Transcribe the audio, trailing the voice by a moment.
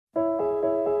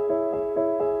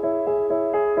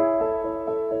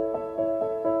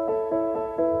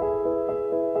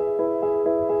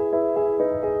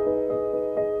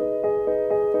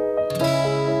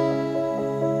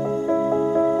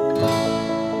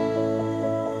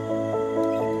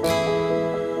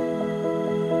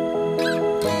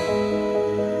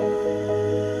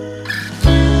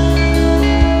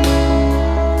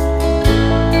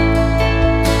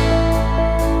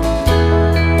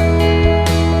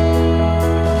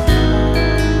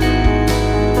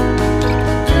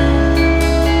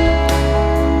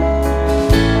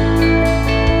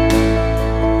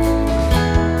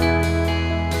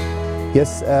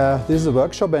Yes, this is a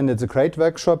workshop and it's a great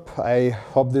workshop. I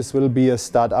hope this will be a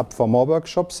start-up for more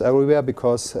workshops everywhere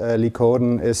because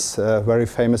Cowden is a very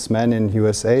famous man in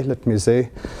USA, let me say.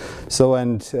 So,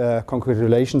 and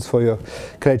congratulations for your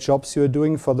great jobs you are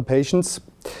doing for the patients.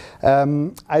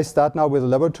 I start now with a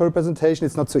laboratory presentation.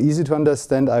 It's not so easy to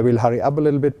understand. I will hurry up a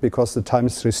little bit because the time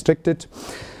is restricted.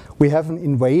 We have an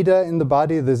invader in the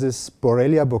body. This is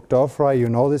Borrelia burgdorferi. You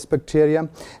know this bacteria.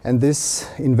 And this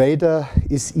invader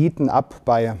is eaten up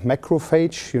by a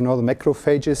macrophage. You know the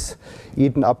macrophages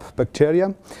eaten up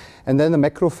bacteria. And then the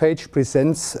macrophage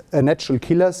presents a natural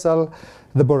killer cell,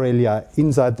 the Borrelia,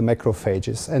 inside the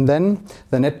macrophages. And then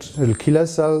the natural killer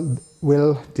cell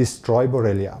will destroy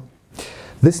Borrelia.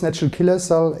 This natural killer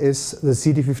cell is the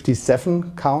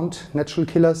CD57 count natural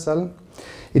killer cell.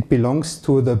 It belongs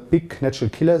to the big natural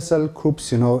killer cell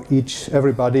groups. You know,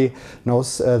 everybody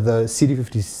knows the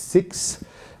CD56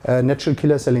 natural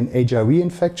killer cell in HIV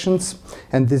infections.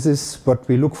 And this is what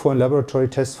we look for in laboratory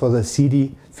tests for the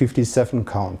CD57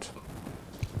 count.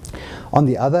 On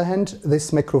the other hand,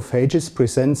 this macrophages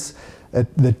presents the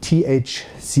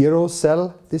TH0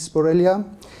 cell, this Borrelia.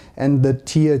 And the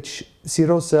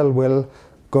TH0 cell will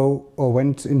go or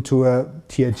went into a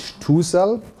TH2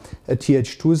 cell. A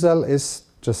TH2 cell is,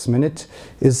 just a minute,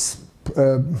 is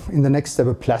in the next step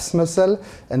a plasma cell.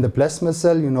 And the plasma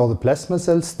cell, you know the plasma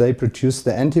cells, they produce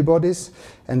the antibodies.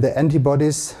 And the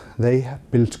antibodies, they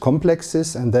build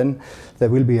complexes, and then there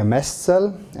will be a mast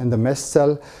cell. And the mast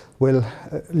cell will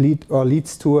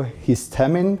leads to a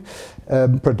histamine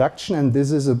production, and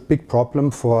this is a big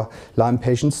problem for Lyme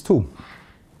patients too.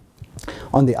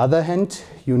 On the other hand,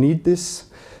 you need this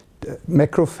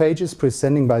macrophages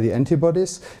presenting by the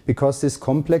antibodies because this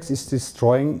complex is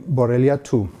destroying Borrelia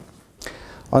too.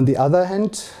 On the other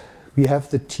hand, we have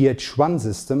the TH1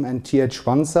 system and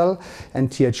TH1 cell,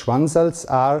 and TH1 cells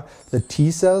are the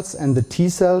T cells, and the T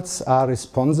cells are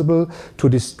responsible to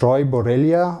destroy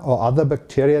Borrelia or other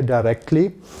bacteria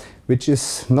directly, which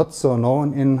is not so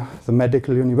known in the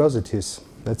medical universities.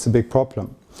 That's a big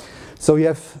problem. So we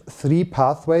have three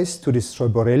pathways to destroy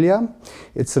Borrelia.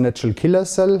 It's a natural killer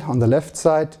cell on the left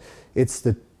side, it's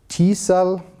the T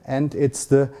cell, and it's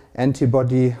the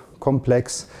antibody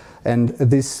complex, and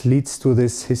this leads to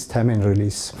this histamine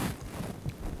release.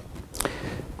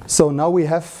 So now we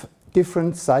have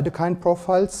different cytokine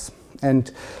profiles,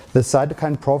 and the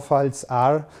cytokine profiles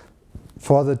are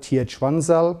for the TH1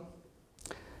 cell,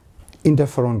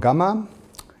 interferon gamma,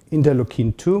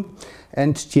 interleukin 2,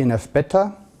 and TNF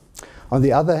beta. On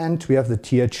the other hand, we have the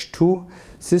TH2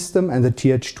 system, and the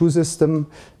TH2 system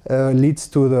leads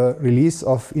to the release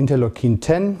of interleukin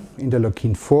 10,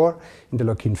 interleukin 4,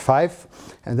 interleukin 5,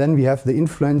 and then we have the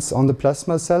influence on the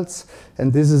plasma cells.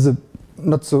 And this is a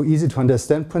not so easy to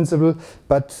understand principle,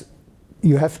 but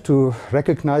you have to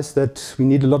recognize that we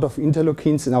need a lot of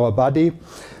interleukins in our body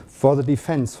for the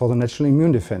defense, for the natural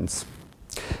immune defense.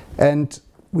 And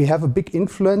we have a big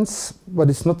influence, what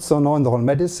is not so known in the whole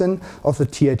medicine, of the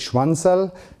TH1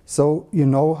 cell. So you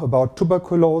know about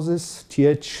tuberculosis,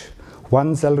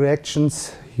 TH1 cell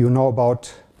reactions, you know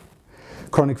about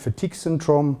chronic fatigue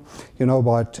syndrome, you know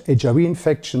about HIV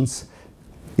infections.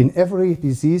 In every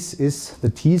disease is the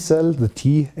T cell, the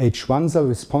TH1 cell,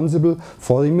 responsible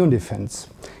for the immune defense.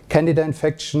 Candida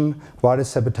infection,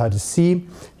 virus hepatitis C,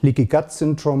 leaky gut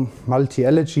syndrome,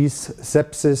 multi-allergies,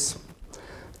 sepsis,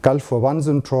 Gulf War I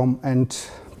syndrome, and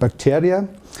bacteria.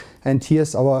 And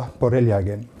here's our Borrelia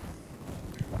again.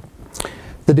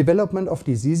 The development of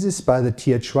diseases by the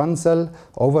TH1 cell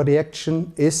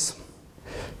overreaction is,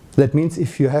 that means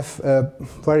if you have a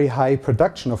very high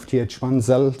production of TH1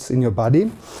 cells in your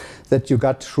body, that you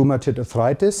got rheumatoid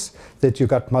arthritis, that you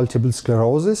got multiple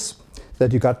sclerosis,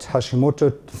 that you got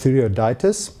Hashimoto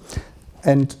thyroiditis.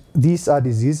 And these are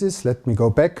diseases, let me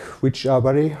go back, which are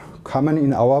very common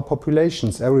in our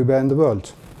populations everywhere in the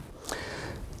world.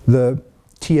 The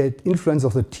influence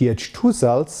of the TH2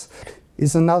 cells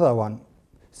is another one.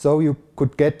 So you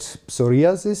could get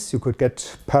psoriasis, you could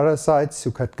get parasites,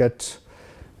 you could get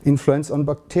influence on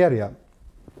bacteria.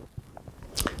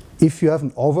 If you have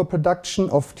an overproduction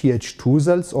of TH2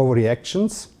 cells,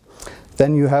 overreactions,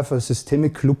 then you have a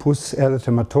systemic lupus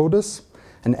erythematosus.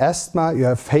 In asthma, you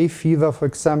have hay fever, for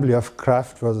example, you have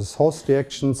graft versus host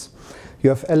reactions, you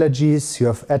have allergies, you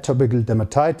have atopic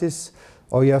dermatitis,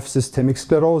 or you have systemic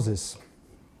sclerosis.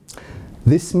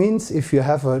 This means if you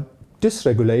have a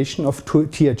dysregulation of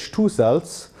TH2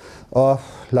 cells, or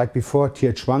like before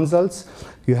Th1 cells,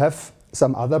 you have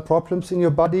some other problems in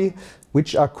your body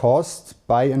which are caused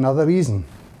by another reason.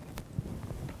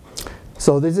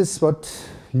 So this is what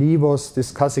Lee was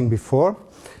discussing before.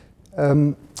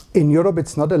 In Europe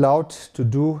it's not allowed to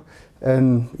do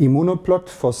an immunoplot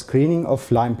for screening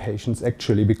of Lyme patients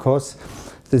actually, because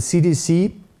the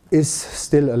CDC is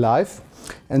still alive,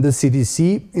 and the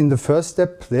CDC in the first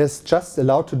step there's just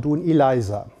allowed to do an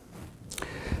ELISA.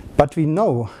 But we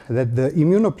know that the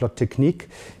immunoplot technique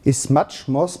is much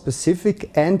more specific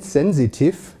and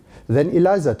sensitive than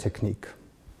ELISA technique.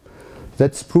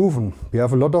 That's proven. We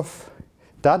have a lot of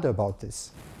data about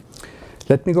this.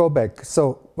 Let me go back.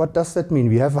 So what does that mean?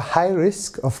 We have a high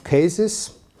risk of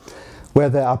cases where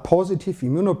there are positive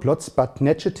immunoplots but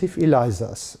negative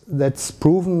ELISAs. That's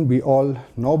proven. We all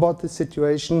know about this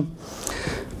situation.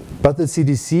 But the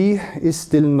CDC is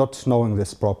still not knowing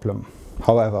this problem,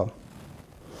 however.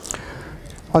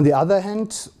 On the other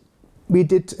hand, we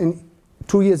did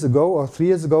 2 years ago or 3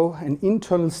 years ago an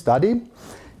internal study.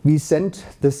 We sent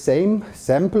the same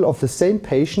sample of the same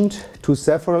patient to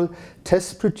several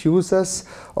test producers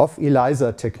of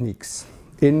ELISA techniques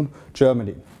in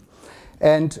Germany.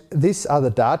 And these are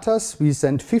the data. We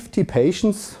sent 50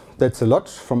 patients, that's a lot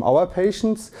from our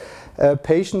patients.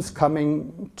 Patients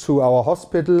coming to our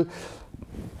hospital,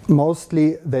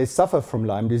 mostly they suffer from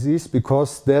Lyme disease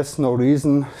because there's no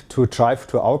reason to drive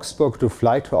to Augsburg, to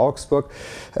fly to Augsburg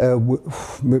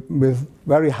with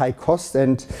very high cost,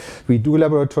 and we do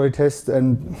laboratory tests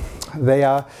and they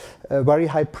are very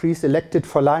high pre-selected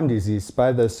for Lyme disease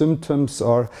by the symptoms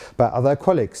or by other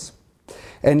colleagues.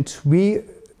 And we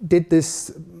did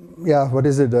this,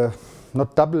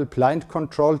 not double blind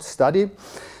controlled study,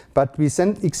 but we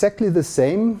sent exactly the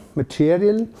same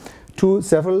material to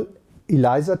several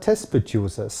ELISA test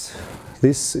producers.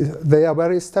 They are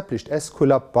very established: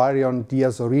 Esculap, Varian,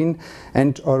 Diazorin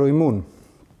and Autoimmune.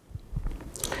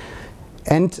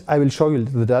 And I will show you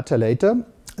the data later.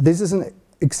 This is an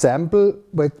example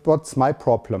with what's my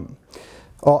problem,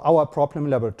 or our problem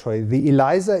laboratory. The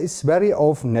ELISA is very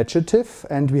often negative,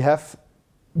 and we have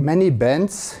many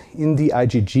bands in the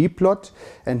IgG plot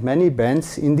and many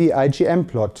bands in the IgM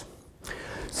plot.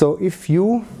 So if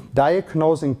you,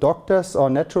 diagnosing doctors or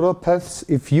naturopaths,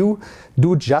 if you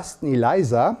do just an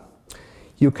ELISA,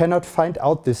 you cannot find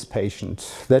out this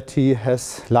patient that he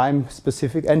has Lyme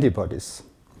specific antibodies.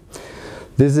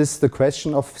 This is the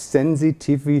question of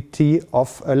sensitivity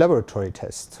of a laboratory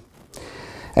test.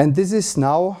 And this is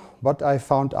now what I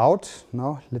found out.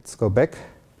 Now let's go back.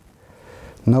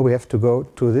 Now we have to go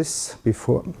to this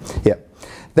before. Yeah,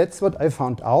 that's what I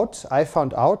found out. I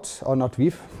found out, or not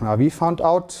we found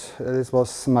out. This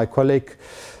was my colleague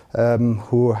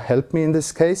who helped me in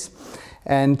this case.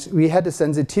 And we had a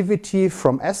sensitivity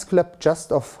from Esculap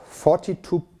just of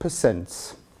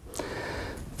 42%.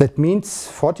 That means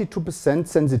 42%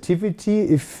 sensitivity.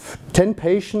 If 10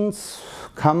 patients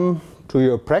come to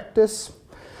your practice,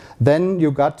 then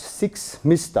you got 6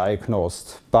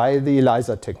 misdiagnosed by the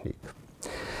ELISA technique.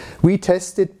 We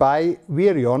tested by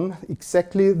Virion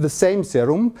exactly the same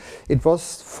serum. It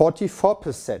was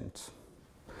 44%.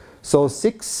 So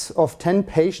 6 of 10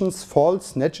 patients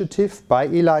false negative by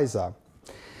ELISA.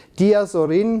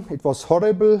 Diazorin, it was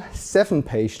horrible, 7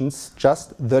 patients,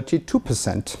 just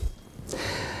 32%.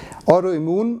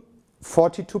 Autoimmune,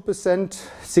 42%,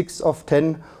 6 of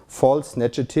 10 false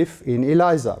negative in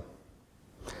ELISA.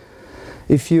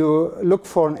 If you look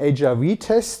for an HIV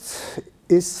test,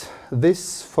 is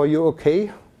this for you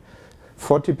okay?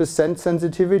 40%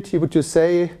 sensitivity, would you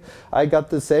say, I got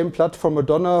the same blood from a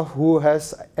donor who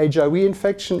has HIV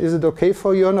infection, is it okay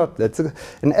for you or not? That's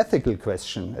an ethical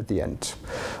question at the end.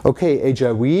 Okay,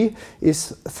 HIV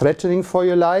is threatening for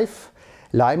your life.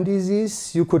 Lyme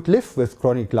disease, you could live with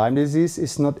chronic Lyme disease.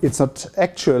 It's not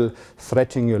actual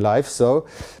threatening your life,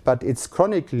 but it's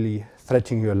chronically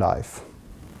threatening your life.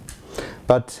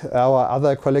 But our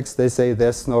other colleagues, they say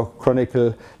there's no chronic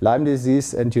Lyme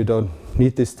disease and you don't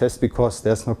need this test because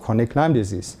there's no chronic Lyme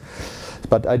disease.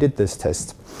 But I did this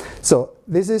test. So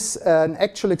this is an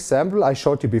actual example I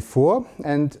showed you before.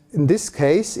 And in this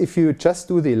case, if you just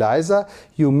do the ELISA,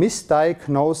 you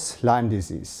misdiagnose Lyme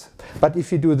disease. But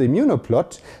if you do the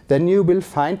immunoplot, then you will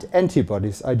find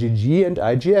antibodies, IgG and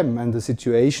IgM. And the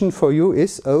situation for you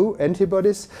is, oh,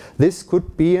 antibodies, this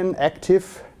could be an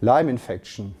active Lyme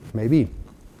infection, maybe.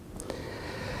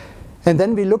 And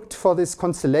then we looked for this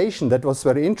constellation that was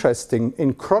very interesting.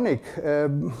 In chronic,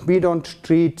 we don't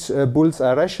treat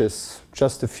bullseye rashes,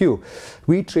 just a few.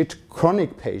 We treat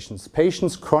chronic patients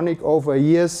chronic over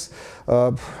years,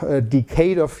 a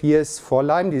decade of years for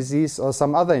Lyme disease or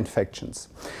some other infections.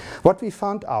 What we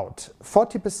found out,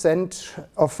 40%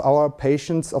 of our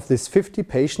patients, of these 50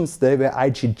 patients, they were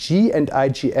IgG and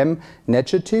IgM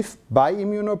negative by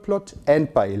immunoplot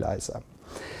and by ELISA.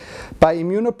 By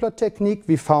immunoplot technique,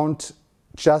 we found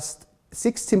just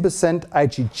 16%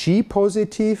 IgG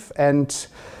positive and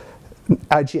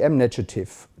IgM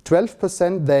negative.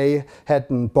 12% they had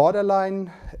a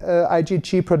borderline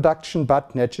IgG production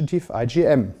but negative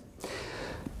IgM.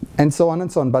 And so on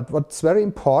and so on. But what's very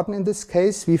important in this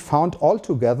case, we found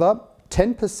altogether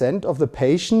 10% of the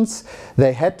patients,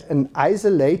 they had an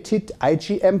isolated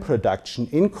IgM production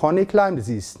in chronic Lyme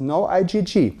disease, no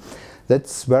IgG.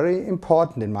 That's very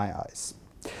important in my eyes.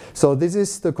 So this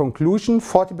is the conclusion: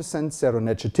 40%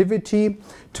 seronegativity,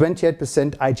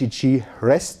 28% IgG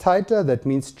rest titer, that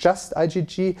means just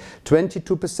IgG,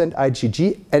 22%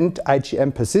 IgG and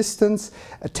IgM persistence,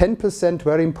 10%,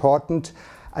 very important,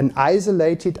 an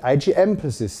isolated IgM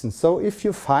persistence. So if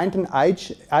you find an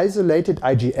isolated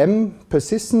IgM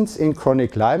persistence in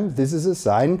chronic Lyme, this is a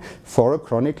sign for a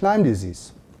chronic Lyme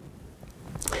disease.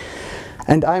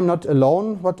 And I'm not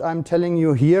alone. What I'm telling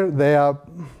you here, there are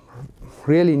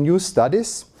really new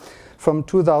studies from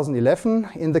 2011.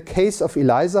 In the case of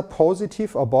ELISA,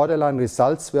 positive or borderline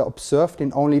results were observed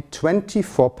in only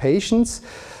 24 patients.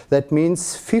 That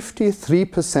means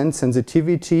 53%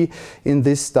 sensitivity in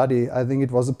this study. I think it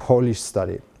was a Polish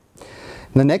study.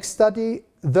 In the next study,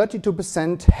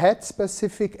 32% had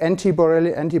specific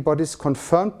anti-Borrelia antibodies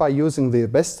confirmed by using the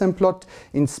Western blot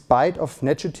in spite of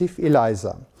negative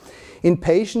ELISA. In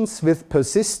patients with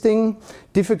persisting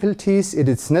difficulties, it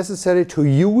is necessary to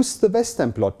use the Western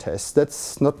blot test.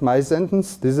 That's not my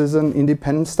sentence, this is an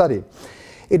independent study.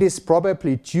 It is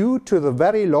probably due to the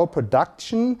very low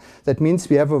production, that means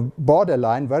we have a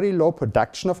borderline, very low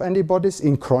production of antibodies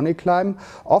in chronic Lyme,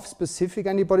 of specific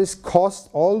antibodies caused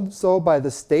also by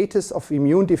the status of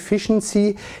immune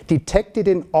deficiency detected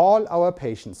in all our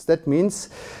patients. That means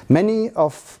many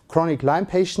of chronic Lyme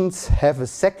patients have a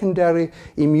secondary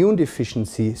immune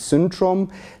deficiency syndrome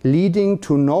leading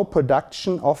to no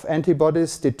production of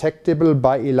antibodies detectable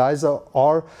by ELISA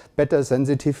or better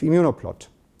sensitive immunoplot.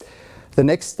 The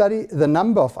next study, the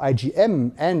number of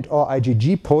IgM and or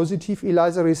IgG positive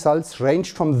ELISA results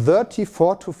ranged from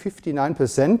 34 to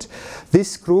 59%.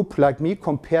 This group, like me,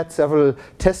 compared several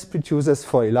test producers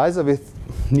for ELISA with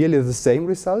nearly the same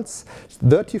results,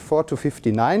 34 to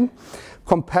 59.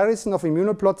 Comparison of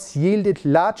immunoplots yielded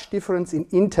large difference in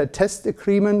inter-test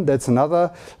agreement. That's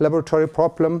another laboratory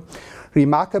problem.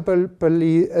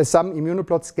 Remarkably, some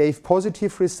immunoplots gave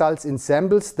positive results in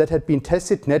samples that had been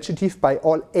tested negative by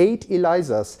all 8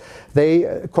 ELISAs.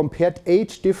 They compared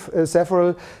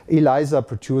several ELISA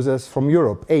producers from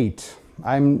Europe, 8.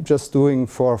 I'm just doing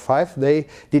 4 or 5, they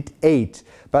did 8.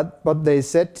 But what they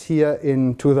said here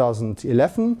in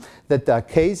 2011, that there are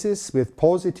cases with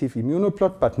positive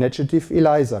immunoplot but negative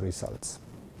ELISA results.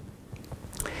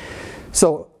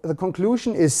 So the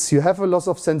conclusion is you have a loss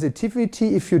of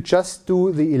sensitivity if you just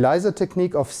do the ELISA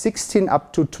technique of 16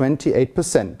 up to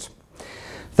 28%.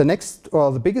 The next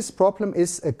or the biggest problem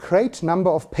is a great number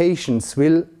of patients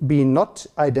will be not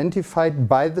identified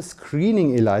by the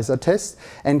screening ELISA test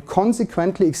and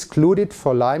consequently excluded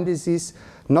for Lyme disease,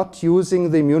 not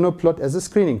using the immunoplot as a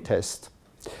screening test.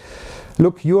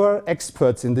 Look, you are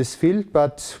experts in this field,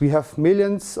 but we have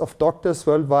millions of doctors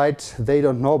worldwide, they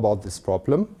don't know about this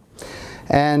problem.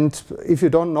 And if you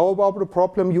don't know about the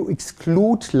problem, you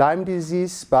exclude Lyme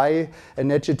disease by a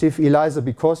negative ELISA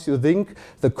because you think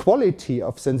the quality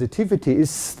of sensitivity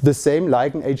is the same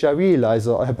like an HIV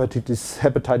ELISA or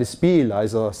hepatitis B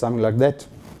ELISA or something like that.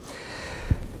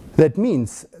 That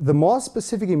means the more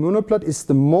specific immunoplot is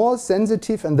the more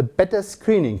sensitive and the better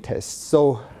screening test.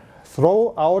 So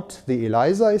throw out the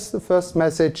ELISA is the first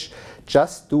message,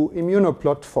 just do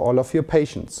immunoplot for all of your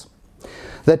patients.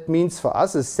 That means for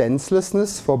us a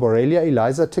senselessness for Borrelia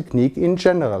ELISA technique in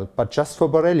general, but just for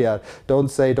Borrelia. Don't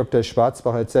say Dr.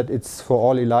 Schwarzbach had said it's for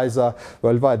all ELISA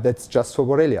worldwide, that's just for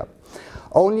Borrelia.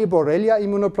 Only Borrelia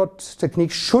immunoplot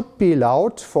technique should be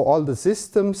allowed for all the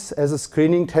systems as a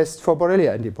screening test for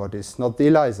Borrelia antibodies, not the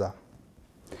ELISA.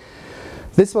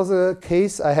 This was a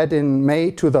case I had in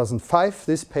May 2005.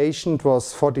 This patient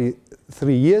was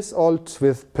 43 years old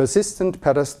with persistent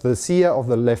paresthesia of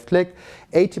the left leg,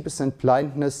 80%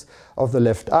 blindness of the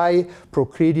left eye,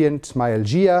 progredient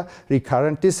myalgia,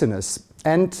 recurrent dizziness,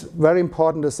 and very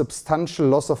important, a substantial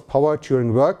loss of power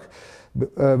during work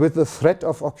with the threat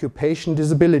of occupation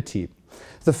disability.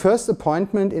 The first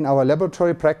appointment in our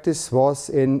laboratory practice was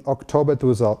in October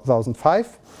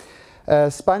 2005.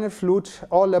 Spinal fluid,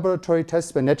 all laboratory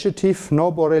tests were negative,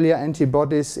 no Borrelia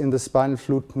antibodies in the spinal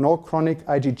fluid, no chronic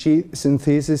IgG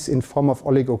synthesis in form of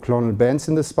oligoclonal bands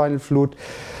in the spinal fluid.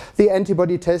 The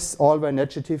antibody tests all were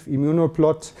negative,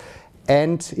 immunoplot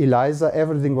and ELISA,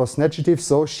 everything was negative,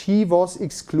 so she was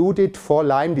excluded for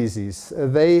Lyme disease.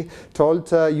 They told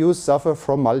her, you suffer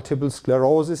from multiple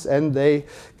sclerosis, and the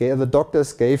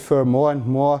doctors gave her more and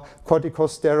more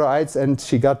corticosteroids, and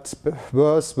she got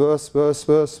worse,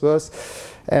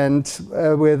 and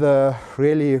with a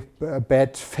really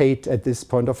bad fate at this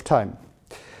point of time.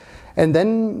 And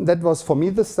then that was for me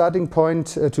the starting point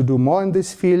to do more in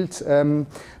this field.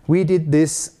 We did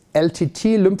this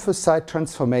LTT lymphocyte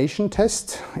transformation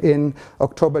test in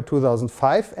October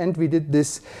 2005, and we did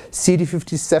this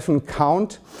CD57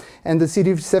 count, and the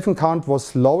CD57 count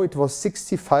was low, it was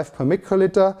 65 per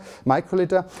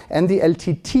microliter, and the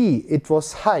LTT, it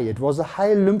was high, it was a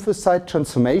high lymphocyte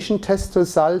transformation test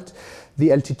result. The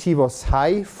LTT was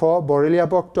high for Borrelia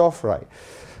burgdorferi,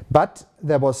 but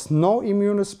there was no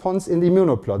immune response in the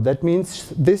immunoplot. That means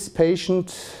this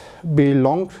patient had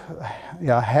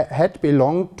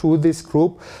belonged to this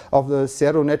group of the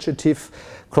seronegative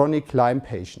chronic Lyme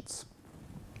patients.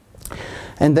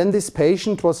 And then this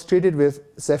patient was treated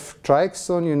with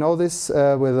ceftriaxone, you know this,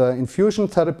 with an infusion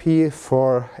therapy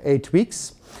for 8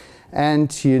 weeks.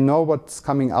 And you know what's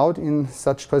coming out in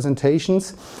such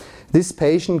presentations. This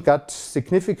patient got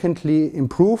significantly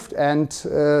improved, and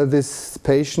this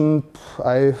patient,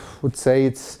 I would say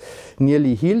it's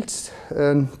nearly healed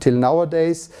till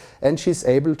nowadays, and she's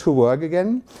able to work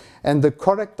again. And the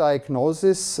correct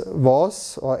diagnosis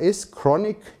was or is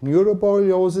chronic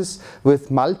neuroborreliosis with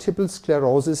multiple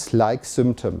sclerosis-like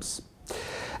symptoms.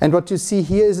 And what you see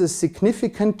here is a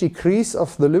significant decrease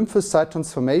of the lymphocyte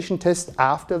transformation test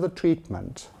after the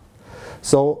treatment.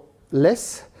 So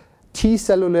less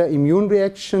T-cellular immune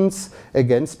reactions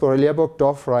against Borrelia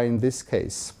burgdorferi in this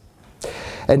case.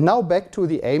 And now back to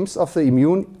the aims of the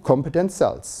immune competent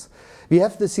cells. We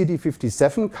have the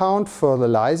CD57 count for the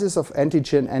lysis of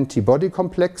antigen-antibody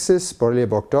complexes, Borrelia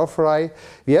burgdorferi.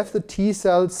 We have the T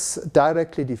cells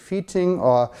directly defeating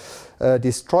or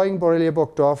destroying Borrelia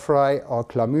burgdorferi, or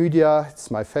chlamydia,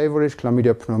 it's my favorite,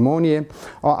 chlamydia pneumoniae,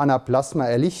 or Anaplasma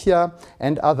ehrlichia,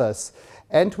 and others.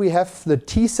 And we have the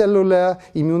T-cellular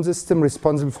immune system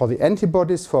responsible for the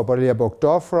antibodies for Borrelia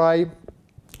burgdorferi,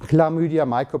 chlamydia,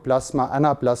 mycoplasma,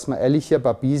 Anaplasma ehrlichia,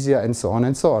 babesia, and so on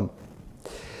and so on.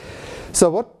 So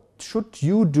what should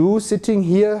you do sitting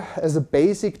here as a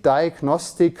basic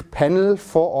diagnostic panel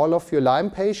for all of your Lyme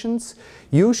patients?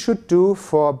 You should do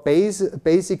for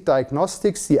basic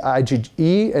diagnostics the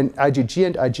IgG and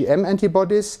IgM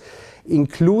antibodies,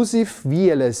 inclusive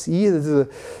VLSE. This is a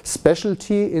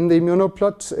specialty in the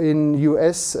immunoplot. In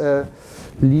US,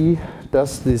 Lee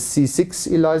does the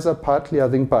C6 ELISA, partly I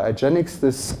think by IGeneX,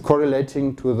 this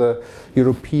correlating to the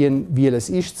European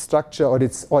VLSE structure, or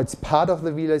it's part of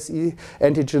the VLSE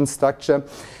antigen structure.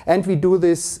 And we do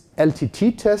this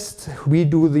LTT test, we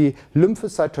do the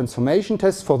lymphocyte transformation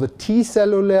test for the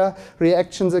T-cellular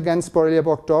reactions against Borrelia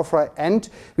burgdorferi, and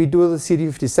we do the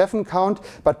CD57 count,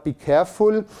 but be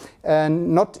careful,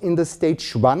 and not in the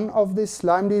stage 1 of this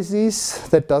Lyme disease.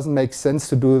 That doesn't make sense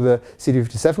to do the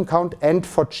CD57 count. And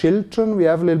for children, we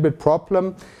have a little bit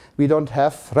problem. We don't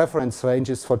have reference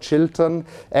ranges for children.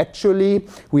 Actually,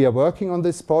 we are working on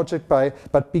this project,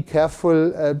 but be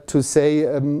careful to say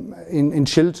in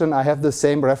children I have the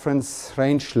same reference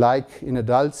range like in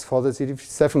adults for the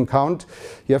CD57 count.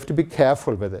 You have to be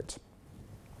careful with it.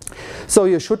 So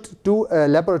you should do a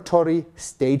laboratory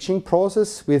staging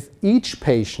process with each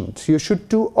patient. You should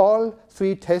do all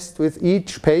 3 tests with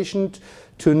each patient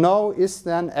to know, is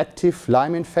there an active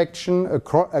Lyme infection, a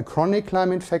chronic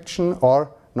Lyme infection,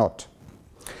 or not.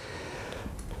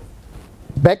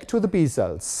 Back to the B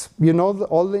cells. You know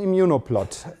all the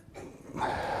immunoplot.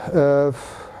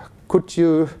 Could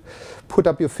you put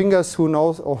up your fingers who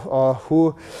knows or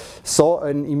who saw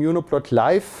an immunoplot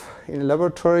live in a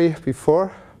laboratory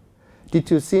before?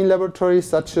 Did you see in laboratory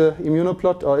such an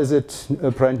immunoplot, or is it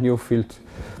a brand new field?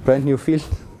 Brand new field?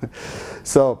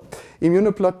 So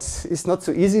immunoplot is not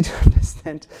so easy to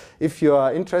understand. If you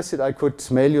are interested, I could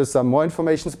mail you some more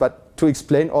information, but to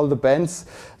explain all the bands,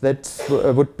 that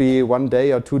would be 1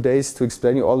 day or 2 days to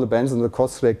explain you all the bands and the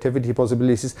cross-reactivity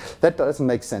possibilities. That doesn't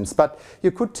make sense. But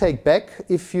you could take back,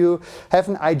 if you have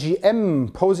an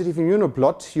IgM positive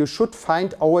immunoplot, you should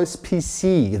find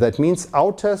OSPC. That means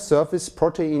outer surface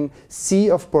protein C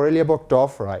of Borrelia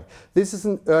burgdorferi. This is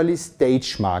an early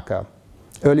stage marker.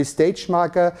 Early stage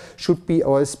marker should be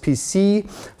OSPC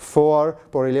for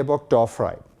Borrelia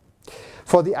burgdorferi.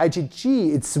 For the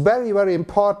IgG, it's very, very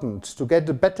important to get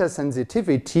a better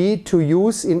sensitivity to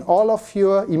use in all of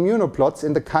your immunoplots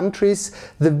in the countries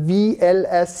the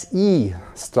VLSE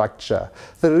structure.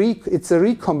 It's a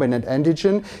recombinant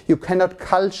antigen. You cannot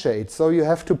culture it, so you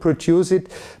have to produce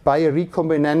it by a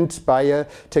recombinant, by a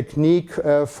technique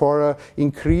for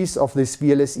increase of this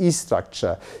VLSE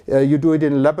structure. You do it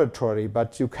in laboratory,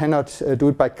 but you cannot do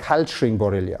it by culturing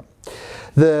Borrelia.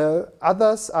 The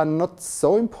others are not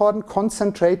so important.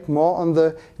 Concentrate more on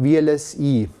the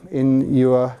VLSE in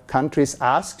your countries.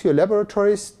 Ask your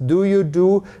laboratories, do you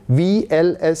do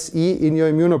VLSE in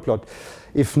your immunoplot?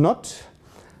 If not,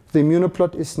 the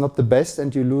immunoplot is not the best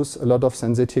and you lose a lot of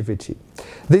sensitivity.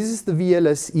 This is the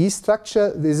VLSE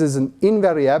structure. This is an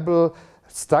invariable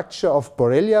structure of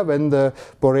Borrelia. When the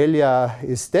Borrelia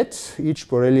is dead, each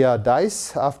Borrelia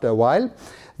dies after a while.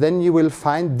 Then you will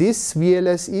find this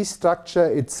VLSE structure.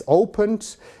 It's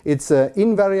opened, it's an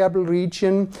invariable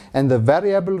region, and the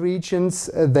variable regions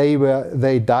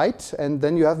they died, and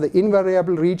then you have the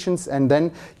invariable regions, and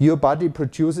then your body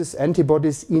produces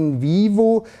antibodies in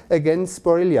vivo against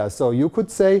Borrelia. So you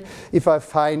could say, if I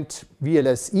find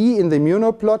VLSE in the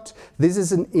immunoplot, this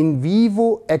is an in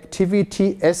vivo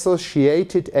activity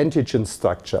associated antigen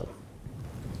structure.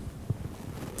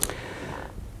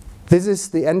 This is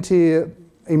the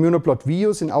immunoplot we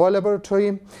use in our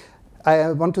laboratory.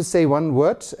 I want to say one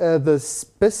word. The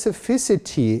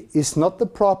specificity is not the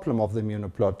problem of the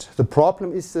immunoplot. The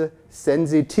problem is the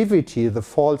sensitivity, the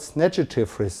false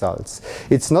negative results.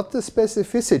 It's not the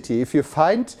specificity. If you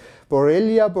find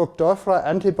Borrelia burgdorferi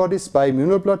antibodies by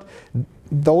immunoplot,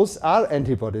 those are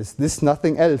antibodies. This is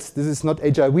nothing else. This is not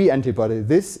HIV antibody.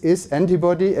 This is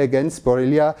antibody against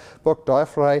Borrelia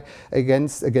burgdorferi,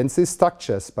 against these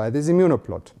structures by this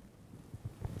immunoplot.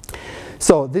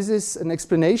 So this is an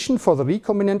explanation for the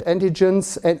recombinant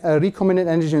antigens. And recombinant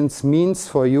antigens means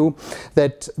for you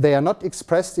that they are not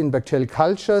expressed in bacterial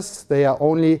cultures. They are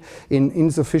only in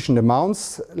insufficient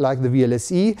amounts, like the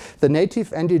VLSE. The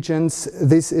native antigens,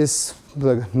 this is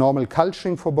the normal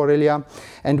culturing for Borrelia.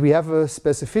 And we have a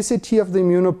specificity of the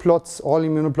immunoplots, all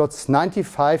immunoplots,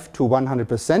 95 to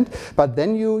 100%. But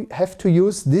then you have to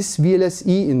use this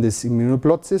VLSE in this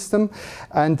immunoplot system,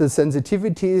 and the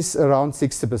sensitivity is around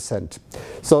 60%.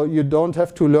 So you don't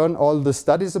have to learn all the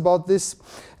studies about this.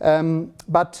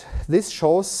 But this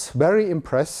shows very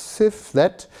impressive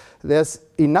that there's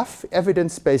enough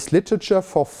evidence-based literature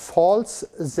for false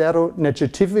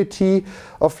seronegativity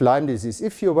of Lyme disease.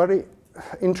 If you're very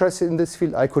interested in this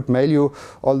field, I could mail you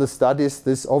all the studies,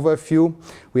 this overview.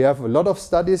 We have a lot of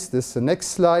studies. This is the next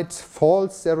slide.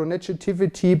 False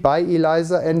seronegativity by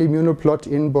ELISA and immunoplot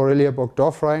in Borrelia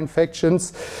burgdorferi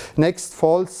infections. Next,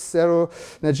 false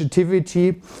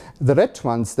seronegativity. The red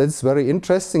ones, that's very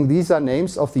interesting. These are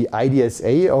names of the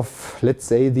IDSA, of, let's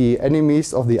say, the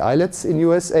enemies of the islets in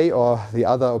USA, or the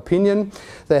other opinion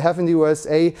they have in the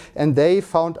USA. And they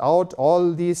found out,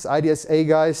 all these IDSA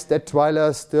guys,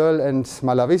 Detweiler, Stirl, and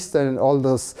Malavista, and all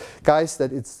those guys,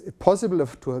 that it's possible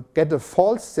to get a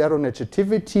false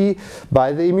seronegativity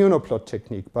by the immunoplot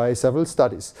technique, by several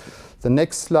studies. The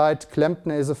next slide,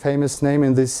 Klempner is a famous name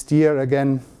in this steer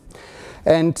again.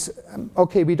 And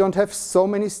okay, we don't have so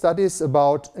many studies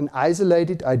about an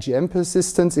isolated IgM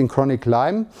persistence in chronic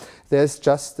Lyme. There's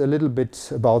just a little bit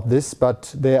about this,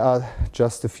 but there are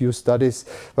just a few studies,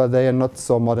 but they are not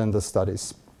so modern, the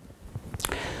studies.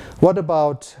 What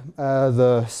about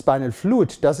the spinal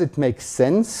fluid? Does it make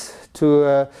sense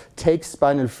to take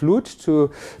spinal fluid,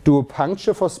 to do a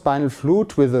puncture for spinal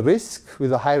fluid with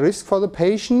a high risk for the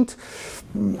patient?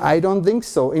 I don't think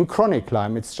so. In chronic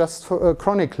Lyme, it's just for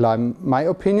chronic Lyme, my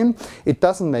opinion. It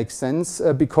doesn't make sense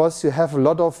because you have a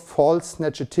lot of false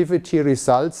negativity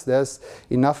results. There's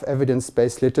enough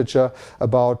evidence-based literature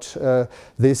about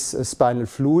this spinal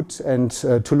fluid, and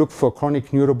to look for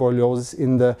chronic neuroborreliosis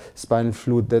in the spinal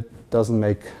fluid, that doesn't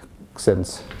make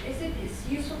sense. Is it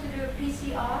useful to do a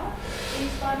PCR in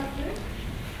spinal fluid?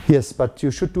 Yes, but you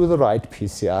should do the right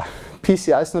PCR.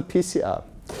 PCR is not PCR.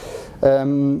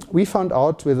 We found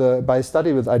out by a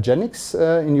study with iGenix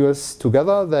in US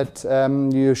together that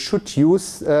you should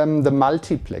use the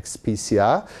multiplex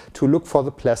PCR to look for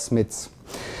the plasmids.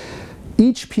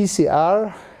 Each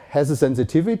PCR has a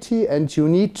sensitivity, and you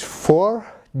need 4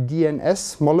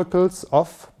 DNS molecules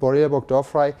of Borrelia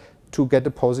burgdorferi to get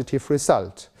a positive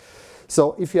result.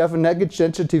 So if you have a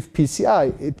negative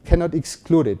PCR, it cannot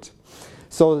exclude it.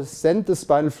 So send the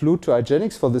spinal fluid to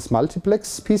Igenix for this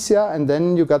multiplex PCR, and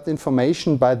then you got the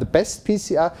information by the best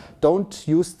PCR. Don't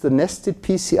use the nested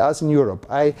PCRs in Europe.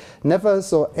 I never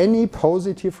saw any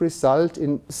positive result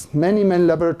in many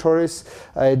laboratories.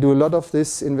 I do a lot of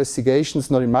these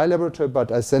investigations, not in my laboratory, but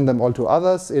I send them all to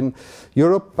others in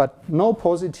Europe, but no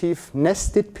positive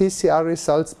nested PCR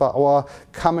results by our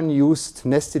common used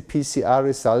nested PCR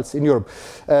results in Europe.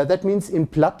 That means in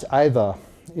blood either.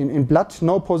 In blood,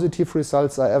 no positive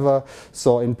results I ever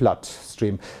saw in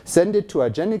bloodstream. Send it to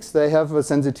Igenix. They have a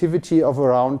sensitivity of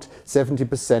around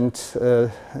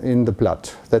 70% in the blood.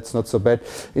 That's not so bad.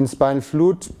 In spinal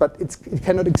fluid, but it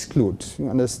cannot exclude. You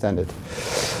understand it.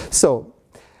 So,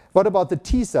 what about the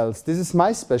T cells? This is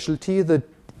my specialty, the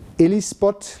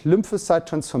ELISpot lymphocyte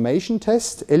transformation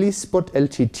test, ELISpot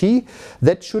LTT.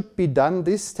 That should be done,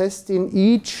 this test, in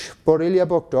each Borrelia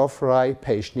burgdorferi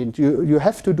patient. You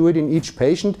have to do it in each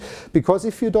patient, because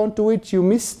if you don't do it, you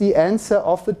miss the answer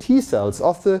of the T cells,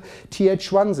 of the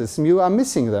Th1 system. You are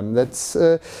missing them. That's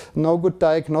no good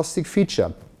diagnostic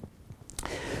feature.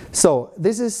 So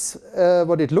this is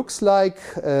what it looks like,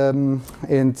 and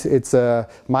it's a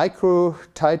micro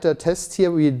titer test here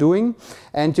we're doing,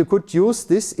 and you could use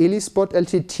this ELISpot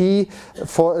LTT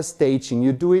for a staging.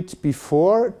 You do it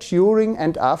before, during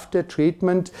and after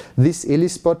treatment, this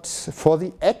ELISpot for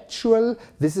the actual,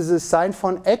 this is a sign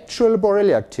for an actual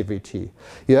Borrelia activity.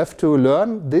 You have to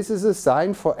learn this is a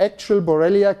sign for actual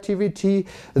Borrelia activity,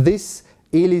 this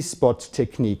ELISpot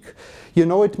technique. You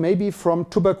know it maybe from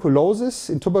tuberculosis.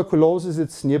 In tuberculosis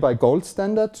it's nearby gold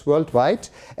standard worldwide,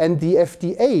 and the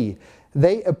FDA,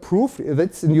 they approved,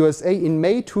 that's in USA, in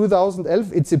May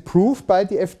 2011, it's approved by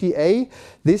the FDA,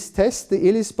 this test, the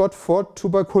ELISpot for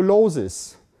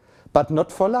tuberculosis, but not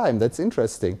for Lyme. That's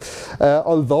interesting.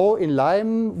 Although in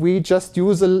Lyme we just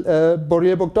use a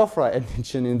Borrelia burgdorferi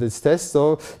antigen in this test,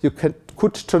 so you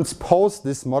could transpose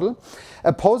this model.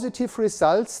 A positive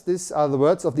results, these are the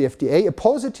words of the FDA, a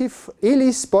positive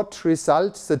ELISpot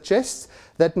result suggests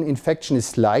that an infection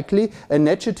is likely, a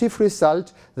negative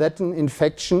result that an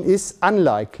infection is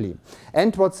unlikely.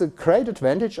 And what's a great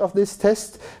advantage of this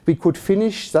test, we could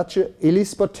finish such an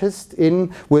ELISpot test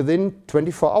within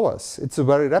 24 hours. It's a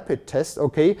very rapid test.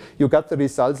 Okay, you got the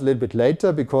results a little bit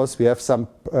later because we have some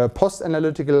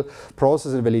post-analytical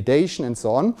process and validation and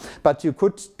so on, but you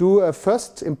could do a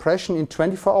first impression in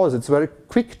 24 hours. It's a very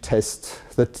quick test.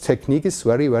 The technique is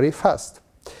very, very fast.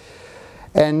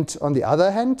 And on the other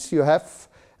hand, you have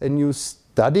a new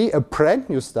study, a brand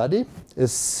new study, a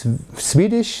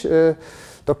Swedish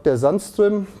Dr.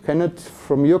 Sandström, Kenneth,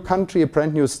 from your country, a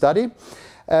brand new study.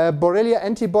 Borrelia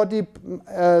antibody,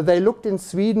 they looked in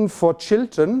Sweden for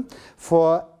children,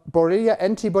 for Borrelia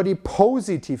antibody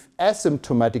positive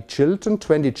asymptomatic children,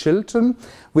 20 children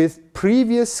with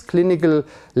previous clinical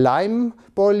Lyme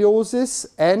borreliosis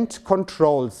and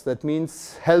controls, that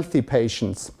means healthy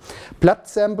patients. Blood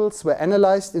samples were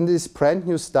analyzed in this brand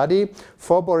new study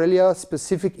for Borrelia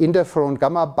specific interferon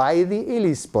gamma by the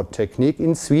ELISpot technique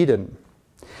in Sweden.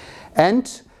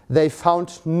 And they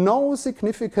found no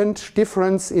significant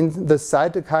difference in the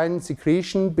cytokine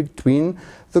secretion between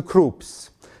the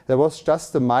groups. There was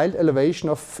just a mild elevation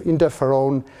of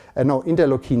interleukin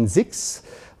 6,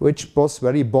 which was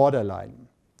very borderline.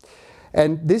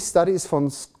 And this study is from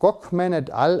Skokman et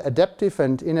al., Adaptive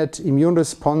and Innate Immune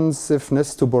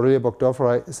Responsiveness to Borrelia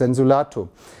burgdorferi sensulato.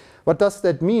 What does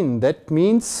that mean? That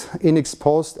means in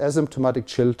exposed asymptomatic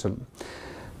children.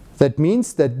 That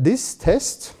means that this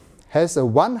test has a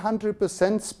 100%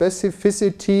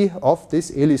 specificity of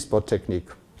this ELISpot technique.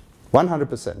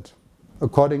 100%.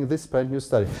 According to this brand new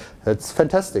study. That's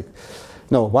fantastic.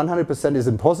 No, 100% is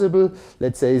impossible.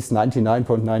 Let's say it's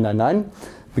 99.999,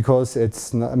 because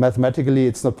it's not, mathematically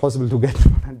it's not possible to get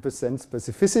 100%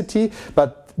 specificity.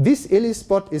 But this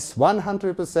ELISpot is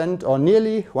 100% or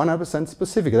nearly 100%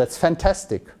 specific. That's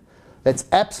fantastic. That's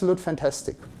absolute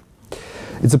fantastic.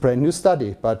 It's a brand new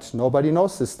study, but nobody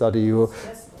knows this study. It's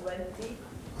just 20?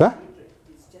 Huh?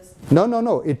 It's just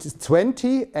No. It's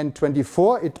 20 and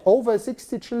 24. It's over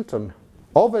 60 children.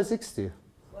 Over 60.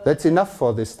 That's enough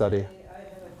for this study.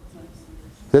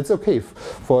 That's okay.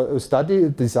 For a study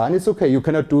design, it's okay. You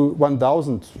cannot do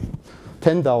 1,000,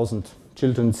 10,000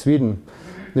 children in Sweden.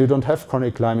 You don't have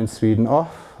chronic Lyme in Sweden. Oh,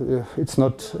 it's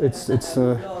not. It's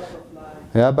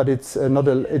yeah, but it's not.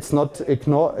 It's not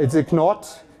ignored. It's ignored.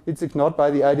 It's ignored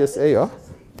by the IDSA. Oh?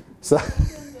 So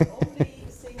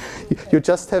you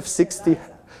just have 60.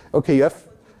 Okay,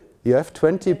 you have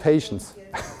 20 patients.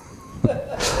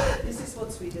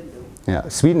 Yeah,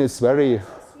 Sweden is very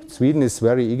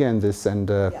eager in this, and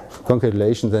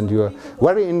congratulations, and you are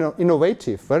very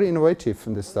innovative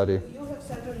in this study. You have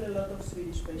settled a lot of Swedish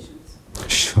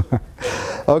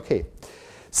Okay.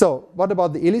 So, what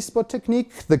about the ELISpot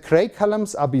technique? The gray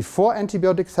columns are before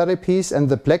antibiotic therapies, and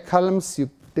the black columns, you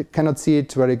cannot see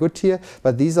it very good here,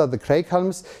 but these are the gray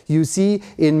columns. You see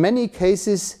in many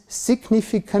cases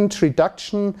significant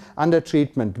reduction under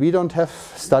treatment. We don't have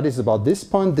studies about this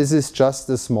point. This is just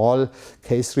a small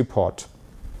case report.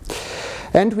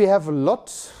 And we have a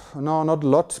lot, no, not a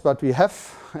lot, but we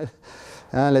have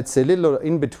let's say a little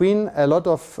in between, a lot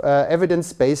of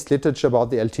evidence-based literature about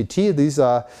the LTT. These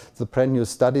are the brand new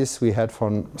studies we had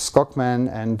from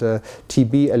Skogman and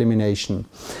TB elimination.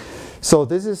 So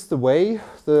this is the way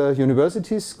the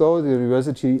universities go. The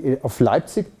University of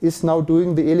Leipzig is now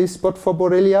doing the ELISpot for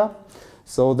Borrelia.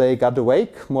 So they got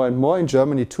awake more and more in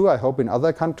Germany too, I hope in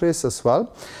other countries as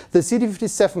well. The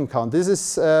CD57 count, this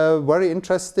is very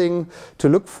interesting to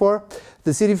look for.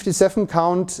 The CD57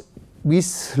 count we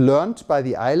learned by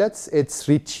the islets, it's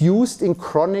reduced in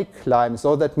chronic Lyme.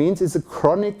 So that means it's a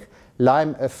chronic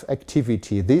Lyme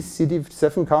activity. This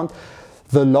CD57 count,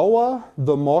 the lower,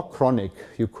 the more chronic.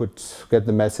 You could get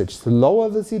the message. The lower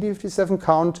the CD57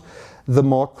 count, the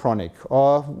more chronic.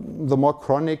 Or the more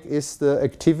chronic is the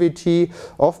activity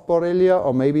of Borrelia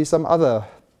or maybe some other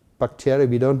bacteria,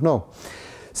 we don't know.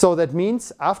 So that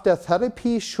means after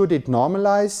therapy, should it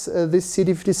normalize this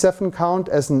CD57 count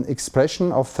as an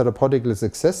expression of therapeutical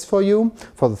success for you,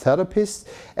 for the therapist,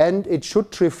 and it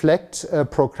should reflect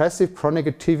progressive chronic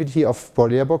activity of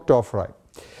Borrelia burgdorferi.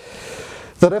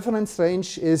 The reference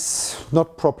range is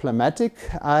not problematic.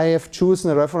 I have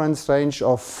chosen a reference range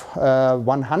of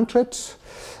 100.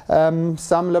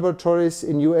 Some laboratories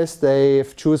in US, they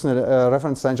have chosen a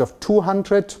reference range of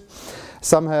 200.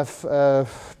 Some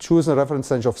have chosen a reference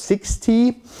range of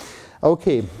 60.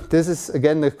 Okay, this is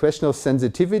again the question of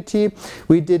sensitivity.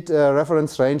 We did a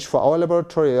reference range for our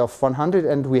laboratory of 100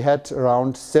 and we had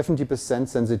around 70%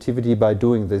 sensitivity by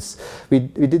doing this. We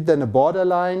did then a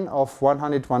borderline of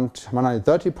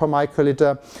 130 per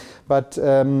microliter, but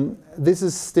this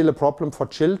is still a problem for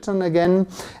children again,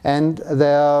 and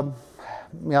there,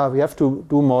 yeah, we have to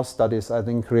do more studies, I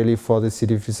think, really for the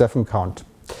CD57 count.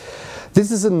 This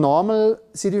is a normal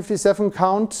CD57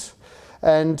 count,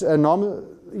 and a normal,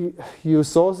 you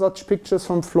saw such pictures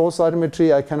from flow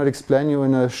cytometry. I cannot explain you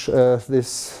in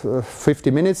this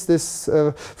 50 minutes this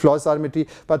flow cytometry,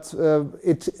 but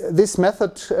this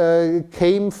method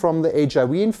came from the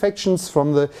HIV infections,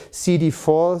 from the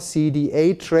CD4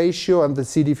 CD8 ratio and the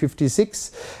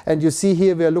CD56, and you see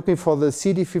here we are looking for the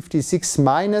CD56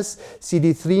 minus,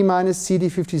 CD3 minus,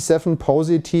 CD57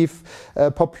 positive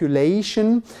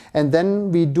population, and then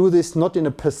we do this not in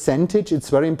a percentage. It's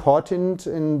very important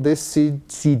in this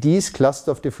CDs, cluster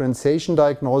of differentiation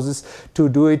diagnosis, to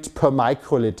do it per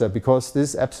microliter, because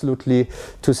this is absolutely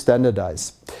to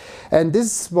standardize. And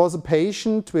this was a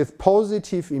patient with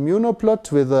positive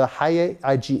immunoblot with a high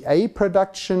IgA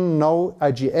production, no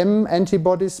IgM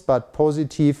antibodies, but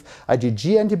positive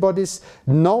IgG antibodies,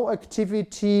 no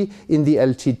activity in the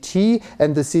LTT,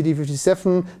 and the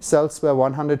CD57 cells were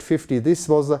 150. This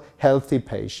was a healthy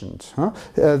patient.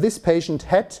 This patient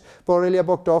had Borrelia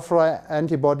burgdorferi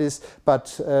antibodies,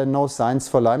 but no signs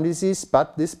for Lyme disease.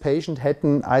 But this patient had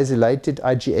an isolated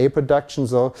IgA production,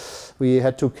 so we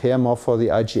had to care more for the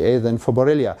IgA than for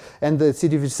Borrelia. And the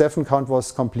CD57 count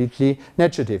was completely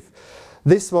negative.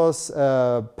 This was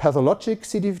a pathologic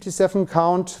CD57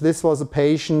 count. This was a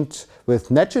patient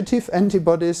with negative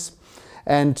antibodies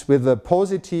and with a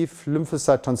positive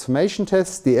lymphocyte transformation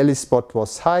test. The ELISpot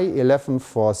was high,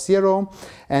 1140,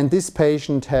 and this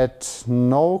patient had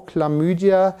no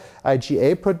chlamydia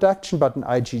IgA production, but an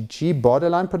IgG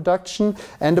borderline production,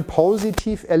 and a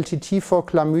positive LTT for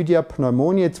chlamydia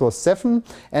pneumonia. It was 7,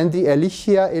 and the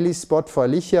Ehrlichia ELISpot for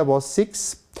Ehrlichia was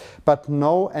 6, but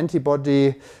no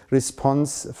antibody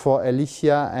response for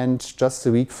Ehrlichia and just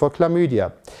a week for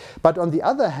chlamydia. But on the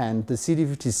other hand, the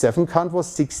CD57 count was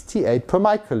 68 per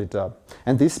microliter,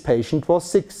 and this patient was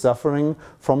sick, suffering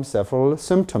from several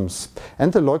symptoms.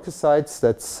 And the leukocytes,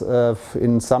 that's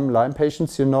in some Lyme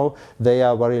patients, you know, they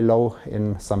are very low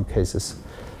in some cases.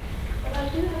 But I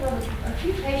do have a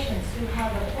few patients who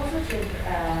have a positive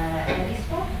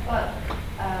ELISpot, but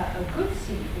a good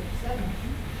CD57.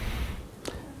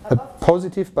 A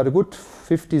positive but a good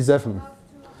 57.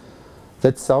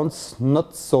 That sounds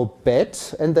not so bad,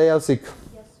 and they are sick.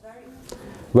 Yes,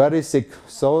 very sick.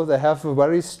 So they have a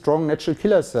very strong natural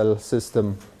killer cell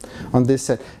system on this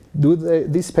side.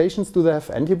 These patients, do they have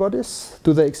antibodies?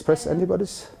 Do they express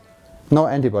antibodies? No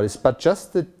antibodies, but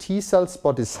just the T cell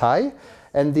spot is high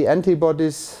and the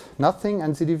antibodies nothing,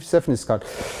 and CD57 is count.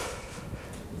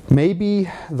 Maybe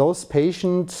those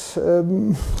patients,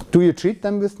 do you treat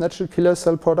them with natural killer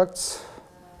cell products?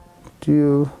 Do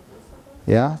you?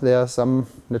 Yeah, there are some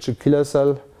natural killer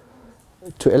cell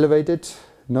to elevate it.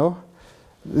 No?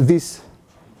 This.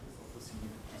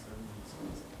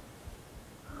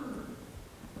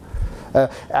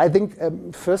 I think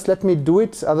first let me do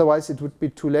it, otherwise it would be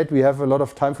too late. We have a lot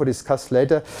of time for discuss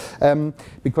later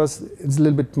because it's a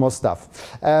little bit more stuff.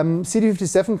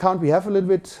 CD57 count, we have a little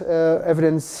bit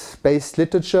evidence-based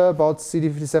literature about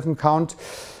CD57 count.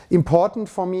 Important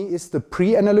for me is the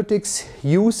pre-analytics.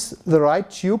 Use the right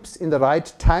tubes in the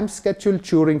right time schedule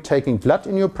during taking blood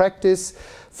in your practice.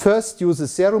 First, use a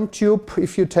serum tube.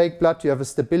 If you take blood, you have a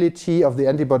stability of the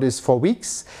antibodies for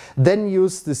weeks. Then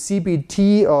use the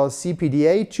CBT or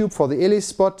CPDA tube for the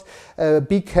ELISpot.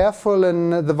 Be careful in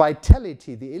the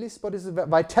vitality. The ELISpot is a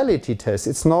vitality test.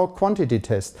 It's no quantity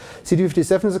test.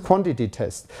 CD57 is a quantity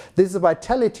test. This is a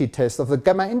vitality test of the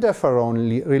gamma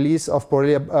interferon release of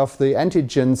the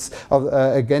antigens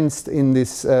against in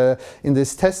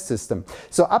this test system.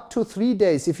 So up to 3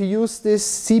 days, if you use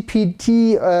this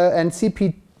CPT and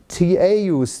CPTA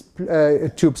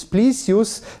tubes, please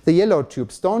use the yellow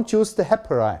tubes. Don't use the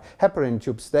heparin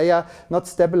tubes. They are not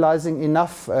stabilizing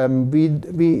enough.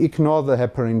 We ignore the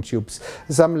heparin tubes.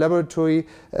 Some laboratory,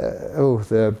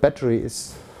 the battery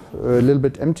is a little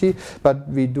bit empty, but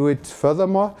we do it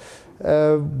furthermore.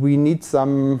 We need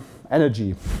some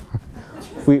energy.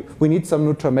 we need some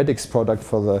Nutramedics product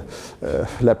for the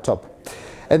laptop.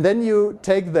 And then you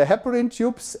take the heparin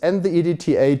tubes and the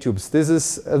EDTA tubes. This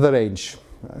is the range.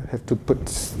 I have to put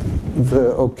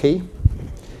the OK.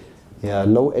 Yeah,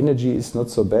 low energy is not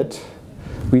so bad.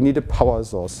 We need a power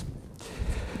source.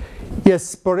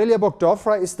 Yes, Borrelia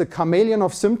burgdorferi is the chameleon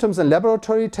of symptoms and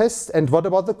laboratory tests. And what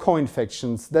about the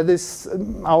co-infections? That is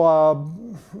our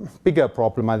bigger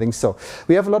problem, I think so.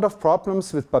 We have a lot of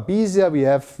problems with Babesia.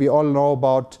 We all know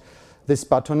about this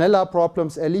Bartonella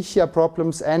problems, Ehrlichia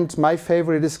problems, and my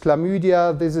favorite is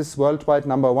chlamydia. This is worldwide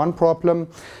 #1 problem.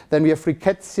 Then we have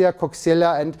rickettsia,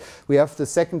 coxiella, and we have the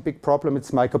second big problem,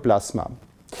 it's mycoplasma.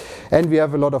 And we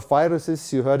have a lot of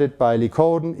viruses. You heard it by Lee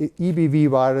Cowden, EBV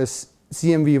virus,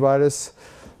 CMV virus.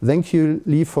 Thank you,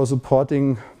 Lee, for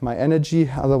supporting my energy.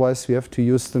 Otherwise, we have to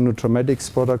use the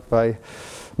Nutramedics product by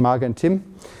Mark and Tim.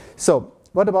 So,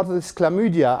 what about this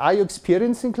chlamydia? Are you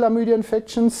experiencing chlamydia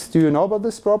infections? Do you know about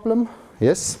this problem?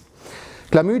 Yes.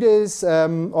 Chlamydia is,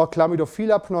 or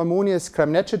Chlamydophila pneumonia is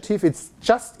gram-negative. It's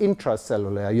just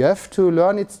intracellular. You have to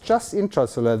learn it's just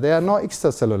intracellular. There are no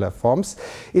extracellular forms.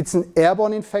 It's an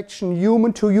airborne infection,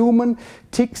 human to human,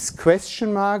 ticks,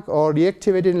 question mark, or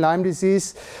reactivated Lyme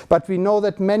disease. But we know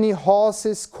that many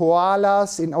horses,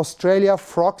 koalas, in Australia,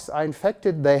 frogs are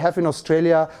infected. They have in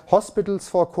Australia hospitals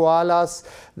for koalas.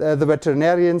 The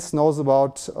veterinarians know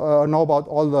about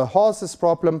all the horses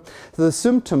problem. The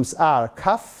symptoms are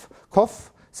cough,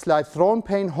 slight throat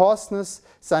pain, hoarseness,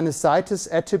 sinusitis,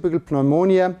 atypical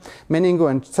pneumonia,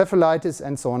 meningoencephalitis,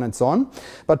 and so on and so on.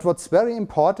 But what's very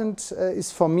important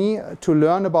is for me to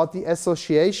learn about the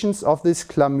associations of this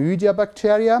chlamydia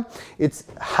bacteria. It's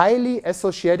highly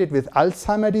associated with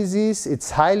Alzheimer's disease.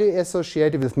 It's highly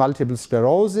associated with multiple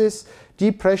sclerosis,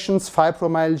 depressions,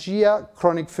 fibromyalgia,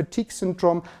 chronic fatigue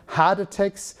syndrome, heart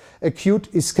attacks,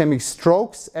 acute ischemic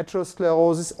strokes,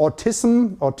 atherosclerosis,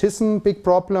 autism, big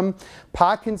problem,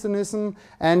 Parkinsonism,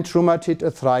 and rheumatoid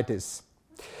arthritis.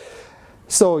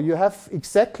 So you have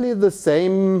exactly the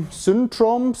same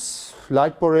syndromes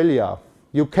like Borrelia.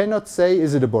 You cannot say,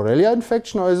 is it a Borrelia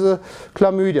infection or is it a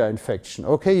chlamydia infection?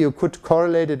 Okay, you could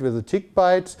correlate it with a tick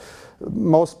bite.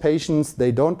 Most patients,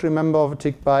 they don't remember of a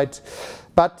tick bite.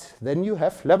 But then you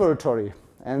have laboratory.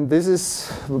 And this is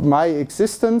my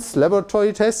existence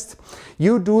laboratory test.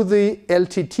 You do the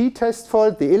LTT test for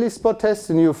it, the ELISpot test,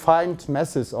 and you find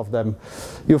masses of them.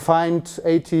 You find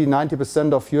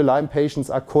 80–90% of your Lyme patients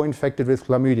are co-infected with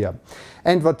chlamydia.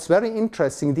 And what's very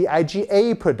interesting, the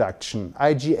IgA production.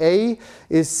 IgA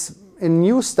is a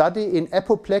new study in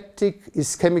apoplectic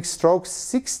ischemic strokes.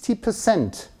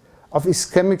 60% of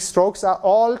ischemic strokes are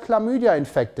all chlamydia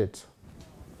infected.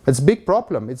 It's a big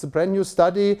problem. It's a brand new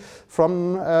study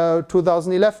from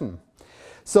 2011.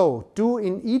 So do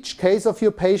in each case of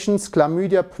your patients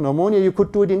chlamydia pneumonia, you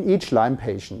could do it in each Lyme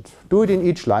patient. Do it in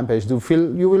each Lyme patient.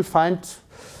 You will find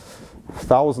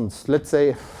thousands, let's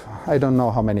say, I don't know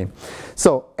how many.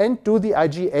 So, and do the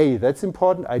IgA, that's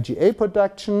important, IgA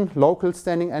production, local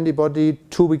standing antibody,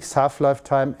 2 weeks half-life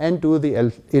time, and do the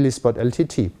ELISpot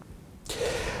LTT.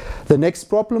 The next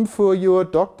problem for your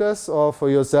doctors or for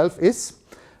yourself is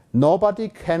nobody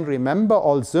can remember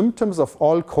all symptoms of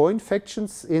all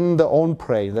co-infections in their own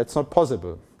brain. That's not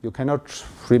possible. You cannot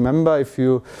remember, if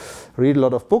you read a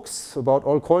lot of books about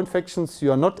all co-infections,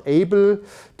 you are not able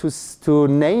to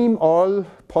name all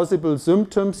possible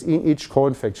symptoms in each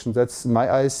co-infection. That's, in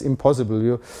my eyes,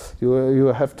 impossible.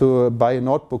 You have to buy a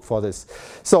notebook for this.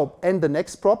 So, and the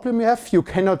next problem you have, you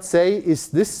cannot say, is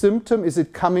this symptom, is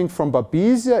it coming from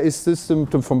Babesia? Is this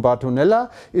symptom from Bartonella?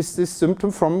 Is this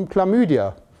symptom from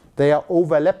chlamydia? They are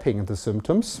overlapping, the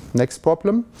symptoms. Next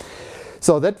problem.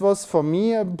 So that was for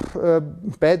me a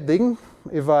bad thing.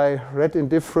 If I read in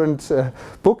different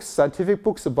books, scientific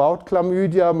books about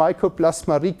chlamydia,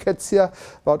 mycoplasma, rickettsia,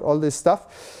 about all this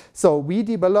stuff. So we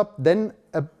developed then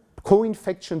a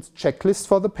co-infections checklist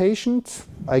for the patient.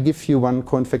 I give you one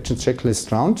co-infection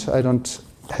checklist round. I don't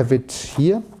have it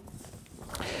here.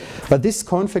 But this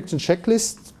co-infection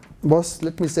checklist was,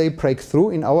 let me say, breakthrough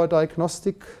in our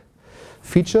diagnostic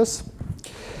features.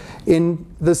 In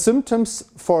the symptoms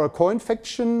for a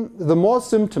co-infection, the more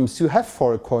symptoms you have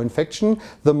for a co-infection,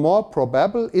 the more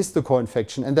probable is the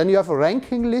co-infection. And then you have a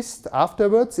ranking list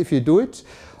afterwards, if you do it,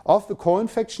 of the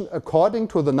co-infection according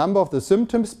to the number of the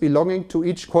symptoms belonging to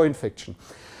each co-infection.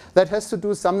 That has to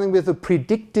do something with the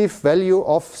predictive value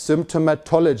of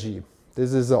symptomatology.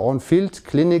 This is our own field,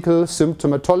 clinical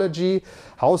symptomatology.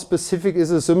 How specific is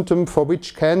a symptom for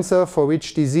which cancer, for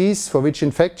which disease, for which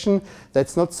infection?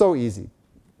 That's not so easy.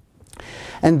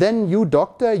 And then you,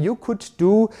 doctor, you could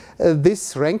do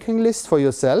this ranking list for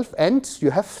yourself, and you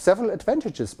have several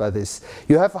advantages by this.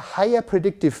 You have a higher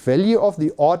predictive value of the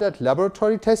ordered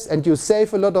laboratory tests, and you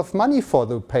save a lot of money for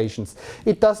the patients.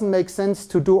 It doesn't make sense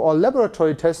to do all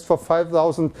laboratory tests for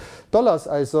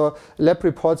 $5,000. I saw lab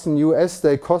reports in the US,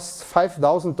 they cost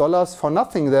 $5,000 for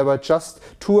nothing. There were just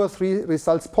 2 or 3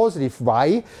 results positive.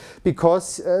 Why?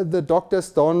 Because the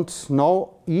doctors don't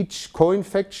know each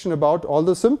co-infection about all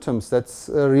the symptoms. That's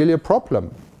really a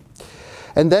problem.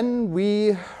 And then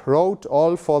we wrote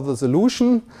all for the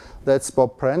solution. That's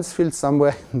Bob Bransfield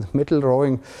somewhere in the middle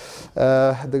drawing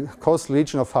the coastal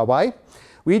region of Hawaii.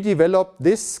 We developed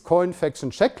this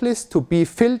co-infection checklist to be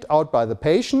filled out by the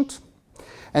patient.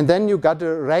 And then you got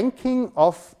a ranking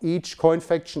of each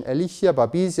co-infection: Ehrlichia,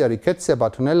 Babesia, Rickettsia,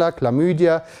 Bartonella,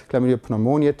 Chlamydia, Chlamydia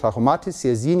pneumoniae, Trachomatis,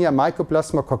 Yersinia,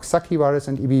 Mycoplasma, Coxsackie virus,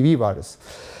 and EBV virus.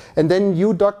 And then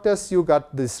you doctors, you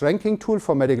got this ranking tool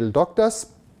for medical doctors.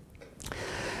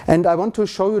 And I want to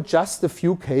show you just a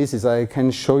few cases. I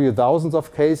can show you thousands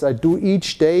of cases. I do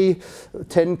each day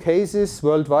 10 cases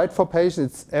worldwide for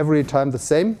patients. It's every time the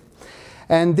same.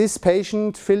 And this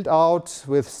patient filled out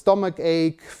with stomach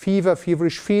ache, fever,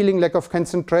 feverish feeling, lack of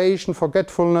concentration,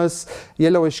 forgetfulness,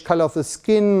 yellowish color of the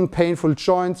skin, painful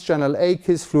joints, general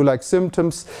aches, flu-like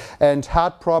symptoms, and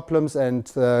heart problems, and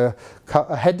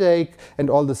headache, and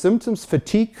all the symptoms,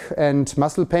 fatigue and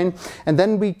muscle pain. And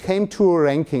then we came to a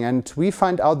ranking, and we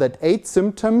find out that 8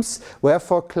 symptoms were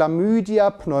for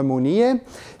Chlamydia pneumoniae,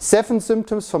 7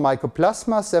 symptoms for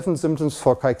Mycoplasma, 7 symptoms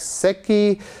for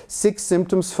Coxsackie, 6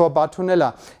 symptoms for Bartonella.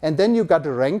 And then you got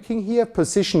a ranking here.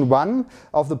 Position 1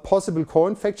 of the possible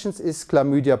co-infections is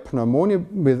Chlamydia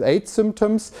pneumoniae with 8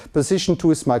 symptoms. Position 2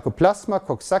 is Mycoplasma,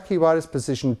 Coxsackie virus.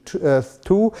 Position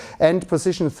 2 and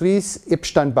position 3 is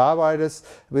Epstein-Barr virus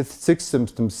with 6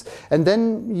 symptoms. And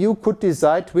then you could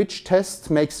decide which test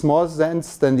makes more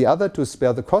sense than the other to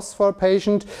spare the cost for a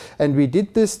patient. And we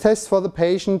did this test for the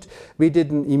patient. We did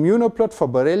an immunoplot for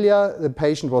Borrelia. The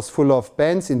patient was full of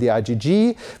bands in the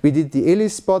IgG. We did the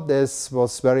ELISpot. There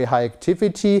was very high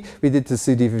activity. We did the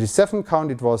CD57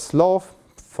 count. It was low,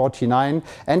 49,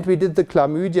 and we did the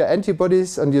chlamydia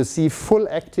antibodies, and you see full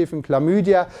active in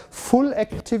chlamydia, full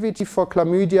activity for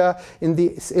chlamydia in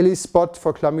the ELISpot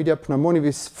for Chlamydia pneumoniae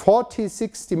with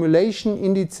 46 stimulation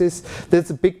indices. That's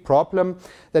a big problem.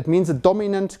 That means a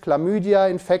dominant chlamydia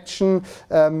infection,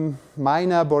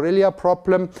 minor Borrelia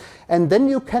problem. And then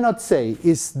you cannot say,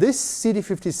 is this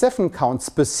CD57 count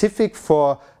specific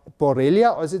for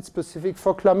Borrelia or is it specific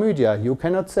for chlamydia? You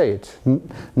cannot say it.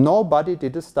 Nobody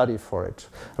did a study for it.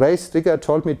 Ray Stricker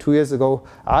told me 2 years ago,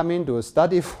 Armin, do a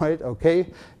study for it. Okay,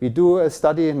 we do a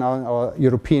study now in our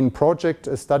European project,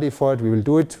 a study for it. We will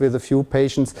do it with a few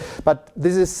patients. But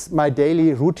this is my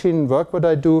daily routine work, what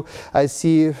I do. I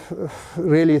see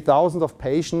really thousands of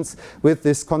patients with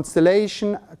this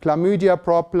constellation, chlamydia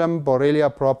problem,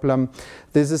 Borrelia problem.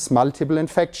 This is multiple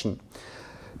infection.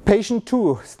 Patient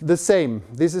 2, the same.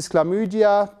 This is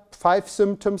chlamydia, 5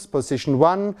 symptoms, position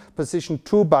 1, position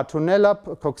 2, Bartonella,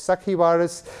 Coxsackie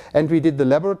virus, and we did the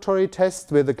laboratory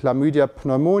test with the Chlamydia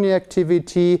pneumoniae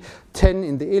activity, 10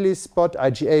 in the ELISpot,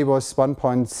 IgA was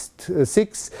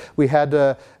 1.6. We had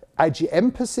a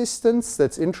IgM persistence,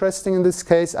 that's interesting in this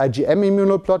case. IgM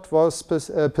immunoplot was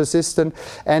persistent,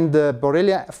 and the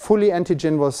Borrelia fully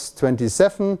antigen was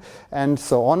 27, and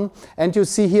so on. And you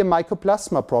see here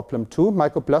mycoplasma problem too,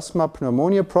 mycoplasma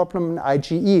pneumonia problem in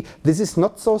IgE. This is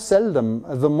not so seldom.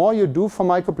 The more you do for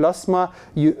mycoplasma,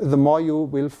 the more you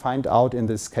will find out in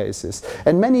these cases.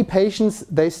 And many patients,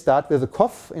 they start with a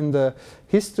cough in the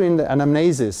history, in the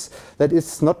anamnesis, that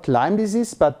it's not Lyme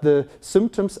disease, but the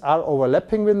symptoms are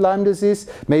overlapping with Lyme disease.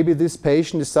 Maybe this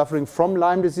patient is suffering from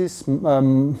Lyme disease,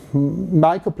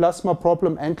 mycoplasma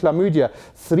problem, and chlamydia.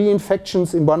 3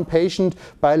 infections in one patient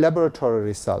by laboratory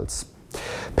results.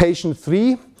 Patient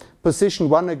 3, position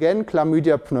 1 again,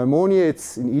 chlamydia pneumonia.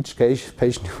 It's in each case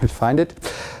patient you will find it.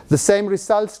 The same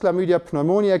results, chlamydia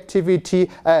pneumonia activity.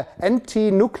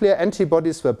 Anti-nuclear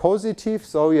antibodies were positive,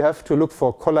 so you have to look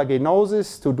for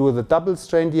collagenosis to do the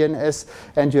double-strand DNS,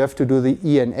 and you have to do the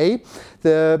ENA.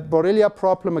 The Borrelia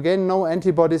problem, again, no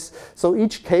antibodies. So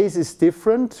each case is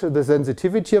different. The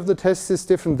sensitivity of the test is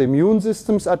different. The immune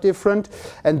systems are different.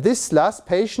 And this last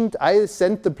patient, I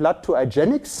sent the blood to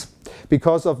IGeneX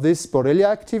because of this Borrelia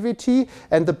activity,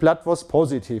 and the blood was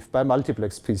positive by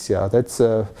multiplex PCR. That's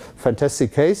a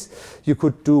fantastic case. You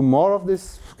could do more of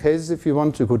these cases if you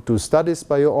want. You could do studies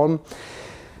by your own.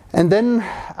 And then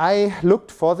I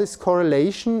looked for this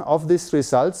correlation of these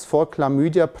results for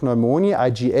chlamydia pneumonia,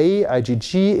 IgA,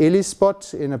 IgG,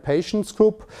 ELISpot in a patients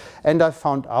group, and I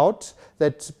found out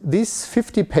that these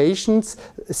 50 patients,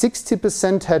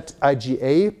 60% had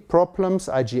IgA problems,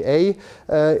 IgA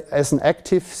as an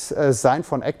active sign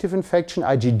for an active infection,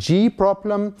 IgG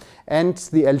problem, and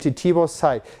the LTT was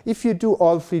high. If you do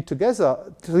all 3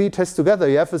 tests together,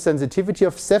 you have a sensitivity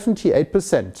of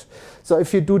 78%. So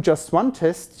if you do just one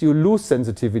test, you lose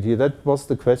sensitivity. That was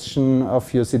the question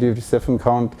of your CD57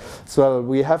 count as well.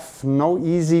 We have no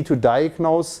easy to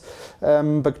diagnose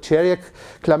bacteria.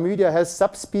 Chlamydia has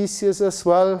subspecies as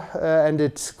well, and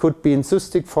it could be in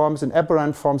cystic forms, in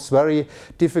aberrant forms, very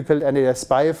difficult, and it has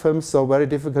biofilms, so very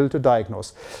difficult to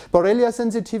diagnose. Borrelia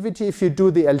sensitivity, if you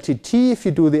do the LTT, if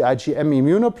you do the IgM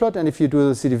immunoplot, and if you do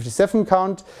the CD57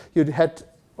 count,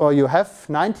 you have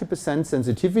 90%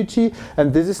 sensitivity,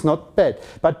 and this is not bad.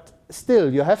 But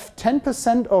still, you have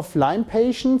 10% of Lyme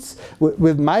patients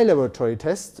with my laboratory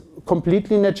test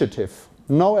completely negative.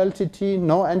 No LTT,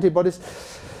 no antibodies.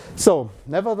 So,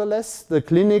 nevertheless, the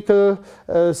clinical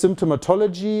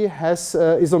symptomatology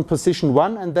is on position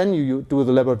 1, and then you do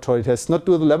the laboratory test. Not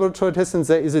do the laboratory test and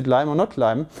say, is it Lyme or not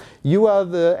Lyme? You are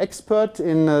the expert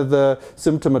in the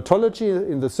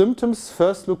symptomatology, in the symptoms.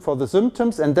 First look for the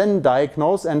symptoms and then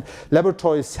diagnose, and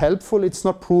laboratory is helpful. It's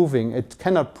not proving. It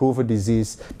cannot prove a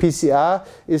disease. PCR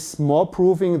is more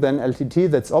proving than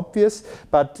LTT, that's obvious,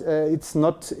 but it's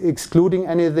not excluding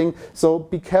anything. So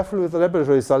be careful with the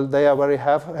laboratory result. They are very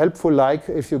helpful, like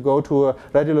if you go to a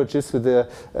radiologist with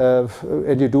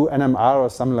and you do NMR or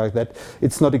something like that.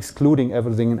 It's not excluding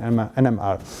everything in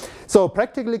NMR. So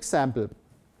practical example.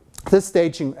 The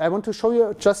staging. I want to show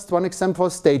you just one example for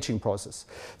staging process.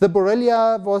 The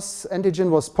Borrelia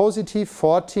antigen was positive,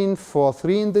 14 for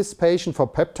 3 in this patient for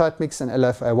peptide mix and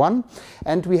LFI1,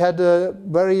 and we had a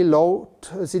very low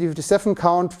CD57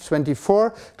 count,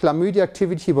 24. Chlamydia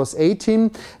activity was 18.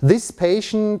 This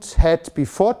patient had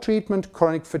before treatment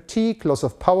chronic fatigue, loss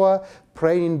of power,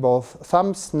 pain in both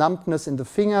thumbs, numbness in the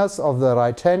fingers of the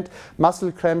right hand, muscle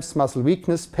cramps, muscle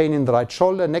weakness, pain in the right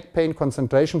shoulder, neck pain,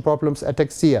 concentration problems,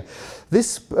 ataxia.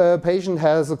 This patient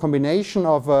has a combination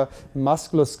of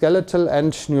musculoskeletal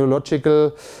and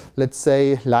neurological, let's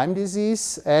say, Lyme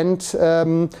disease, and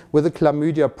with a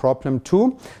chlamydia problem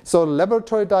too. So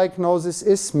laboratory diagnosis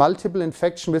is multiple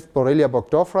infection with Borrelia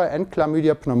burgdorferi and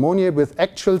chlamydia pneumonia with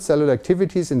actual cellular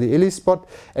activities in the ELISpot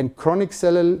and chronic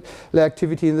cellular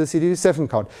activity in the CD7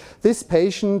 count. This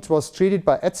patient was treated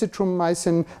by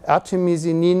azithromycin,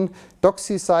 artemisinin,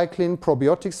 doxycycline,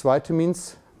 probiotics,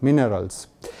 vitamins, minerals.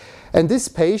 And this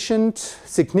patient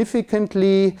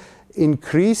significantly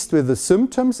increased with the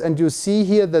symptoms, and you see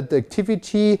here that the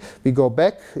activity, we go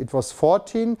back, it was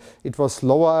 14, it was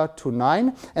lower to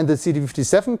 9, and the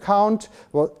CD57 count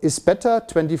is better,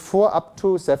 24 up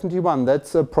to 71.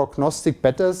 That's a prognostic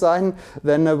better sign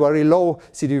than a very low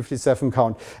CD57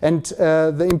 count. And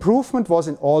the improvement was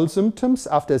in all symptoms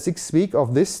after 6 weeks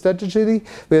of this strategy,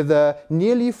 with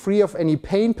nearly free of any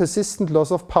pain, persistent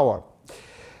loss of power.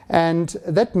 And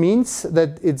that means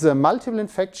that it's a multiple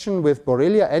infection with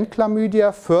Borrelia and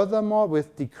chlamydia, furthermore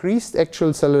with decreased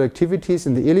actual cellular activities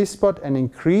in the ELISpot and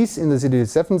increase in the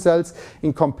CD7 cells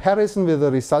in comparison with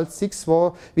the results 6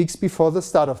 weeks before the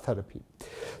start of therapy.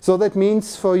 So that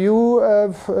means for you,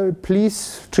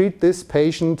 please treat this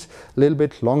patient a little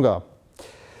bit longer.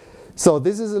 So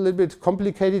this is a little bit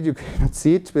complicated. You cannot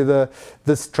see it with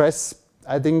the stress.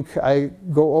 I think I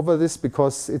go over this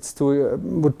because it's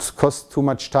would cost too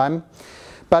much time.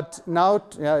 But now,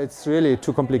 yeah, it's really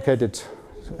too complicated.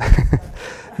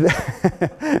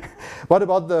 What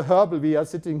about the herbal? We are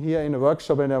sitting here in a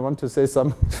workshop and I want to say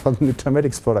some from the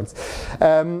nutraceutics products.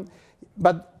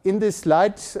 But in this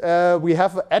slide, we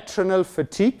have adrenal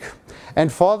fatigue. And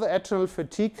for the adrenal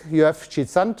fatigue, you have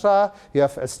Schizandra, you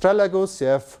have Astragalus, you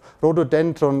have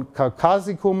Rhododendron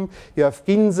caucasicum, you have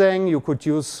ginseng, you could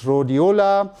use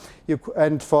rhodiola.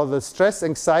 And for the stress,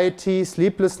 anxiety,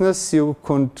 sleeplessness, you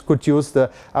could use the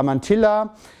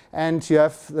Amantilla. And you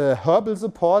have the herbal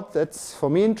support. That's for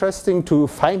me interesting to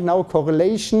find now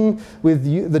correlation with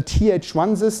the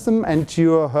Th1 system and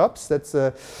your herbs. That's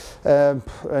a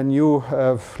new,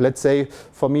 let's say,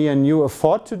 for me, a new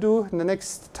effort to do in the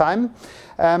next time.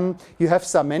 You have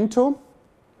Samento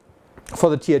for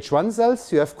the Th1 cells.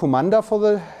 You have Kumanda for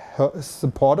the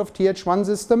support of Th1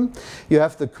 system. You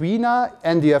have the Quina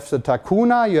and you have the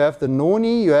Takuna. You have the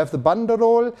Noni. You have the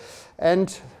Banderol,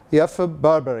 and you have the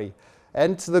Berberry,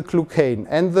 and the glucane,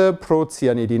 and the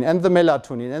procyanidin, and the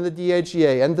melatonin, and the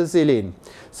DHEA, and the selene.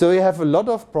 So you have a lot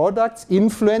of products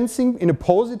influencing in a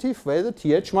positive way the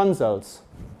Th1 cells.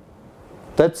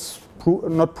 That's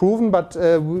not proven, but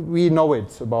we know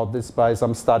it about this by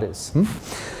some studies.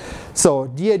 So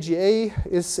DHEA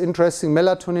is interesting,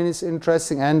 melatonin is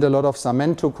interesting, and a lot of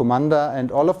Samento, Kumanda,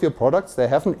 and all of your products, they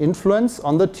have an influence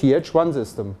on the Th1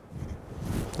 system.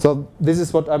 So this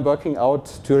is what I'm working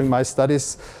out during my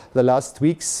studies the last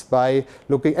weeks by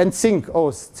looking, and zinc,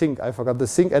 zinc, I forgot the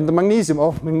zinc, and the magnesium,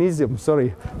 magnesium,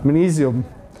 sorry, magnesium.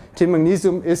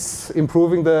 Magnesium is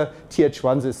improving the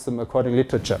Th1 system according to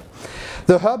literature.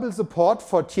 The herbal support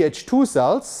for Th2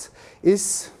 cells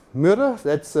is myrrh,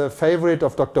 that's a favorite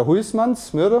of Dr.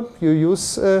 Huysmans, myrrh, you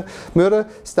use myrrh,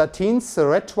 statins,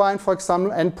 red wine for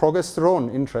example, and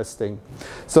progesterone, interesting.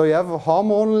 So you have a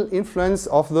hormonal influence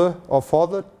of for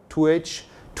the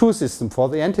 2H2 system, for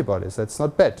the antibodies, that's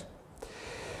not bad.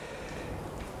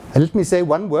 And let me say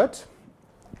one word.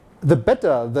 The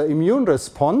better the immune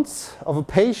response of a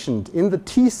patient in the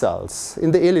T cells,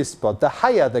 in the ELISpot, the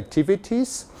higher the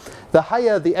activities, the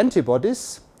higher the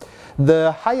antibodies,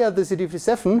 the higher the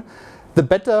CD57, the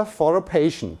better for a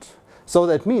patient. So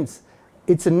that means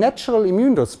it's a natural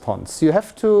immune response. You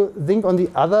have to think on the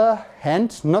other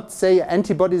hand, not say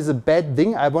antibody is a bad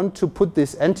thing. I want to put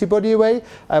this antibody away.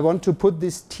 I want to put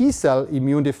this T cell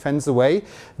immune defense away.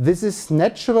 This is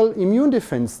natural immune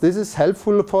defense. This is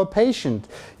helpful for a patient.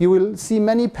 You will see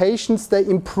many patients, they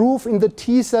improve in the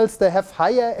T cells. They have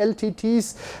higher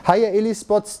LTTs, higher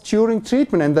ELISpots during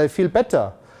treatment, and they feel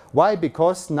better. Why?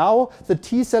 Because now the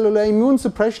T-cellular immune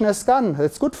suppression has gone.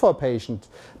 That's good for a patient.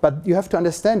 But you have to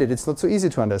understand it. It's not so easy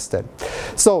to understand.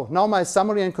 So now my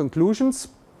summary and conclusions.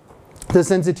 The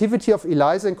sensitivity of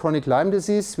ELISA in chronic Lyme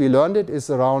disease, we learned it, is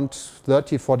around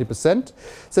 30–40%.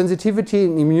 Sensitivity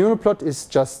in immunoplot is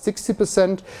just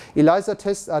 60%. ELISA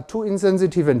tests are too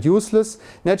insensitive and useless.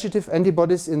 Negative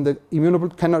antibodies in the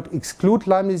immunoplot cannot exclude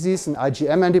Lyme disease, and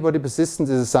IgM antibody persistence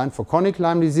is a sign for chronic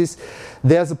Lyme disease.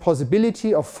 There's a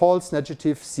possibility of false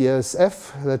negative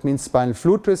CSF, that means spinal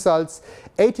fluid results.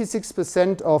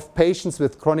 86% of patients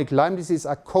with chronic Lyme disease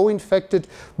are co-infected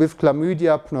with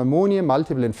chlamydia pneumoniae,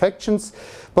 multiple infections.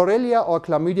 Borrelia or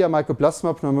chlamydia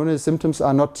mycoplasma pneumoniae symptoms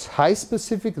are not high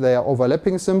specific, they are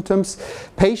overlapping symptoms.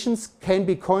 Patients can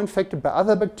be co-infected by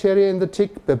other bacteria in the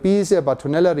tick, Babesia,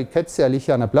 Bartonella, Rickettsia,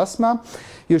 Ehrlichia anaplasma.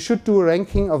 You should do a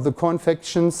ranking of the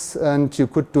co-infections, and you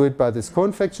could do it by this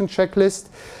co-infection checklist.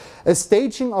 A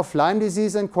staging of Lyme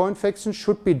disease and co-infection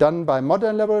should be done by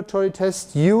modern laboratory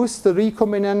tests. Use the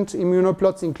recombinant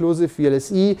immunoplots inclusive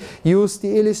VLSE. Use the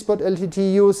ELISpot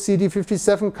LTT. Use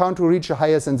CD57 count to reach a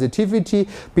higher sensitivity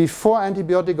before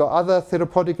antibiotic or other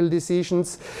therapeutical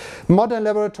decisions. Modern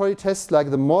laboratory tests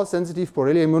like the more sensitive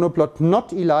Borrelia immunoplot,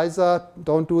 not ELISA.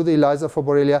 Don't do the ELISA for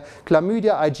Borrelia.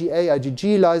 Chlamydia, IgA,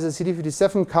 IgG, ELISA,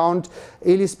 CD57 count,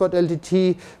 ELISpot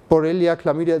LTT, Borrelia,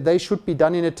 chlamydia, they should be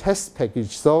done in a test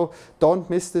package. So don't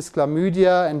miss this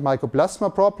chlamydia and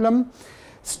mycoplasma problem.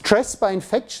 Stress by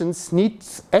infections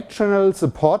needs adrenal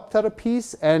support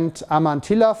therapies and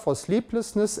Amantilla for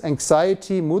sleeplessness,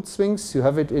 anxiety, mood swings. You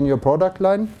have it in your product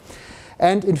line.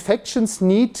 And infections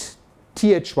need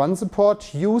Th1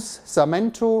 support. Use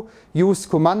Samento, use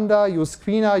Kumanda, use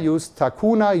Quina, use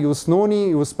Takuna, use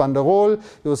Noni, use Banderol,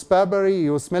 use Berberry,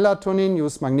 use melatonin,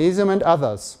 use magnesium and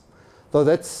others. So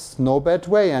that's no bad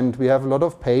way, and we have a lot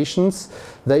of patients,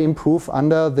 they improve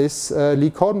under this Lee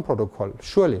Cowden protocol,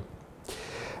 surely.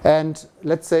 And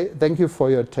let's say thank you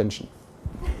for your attention.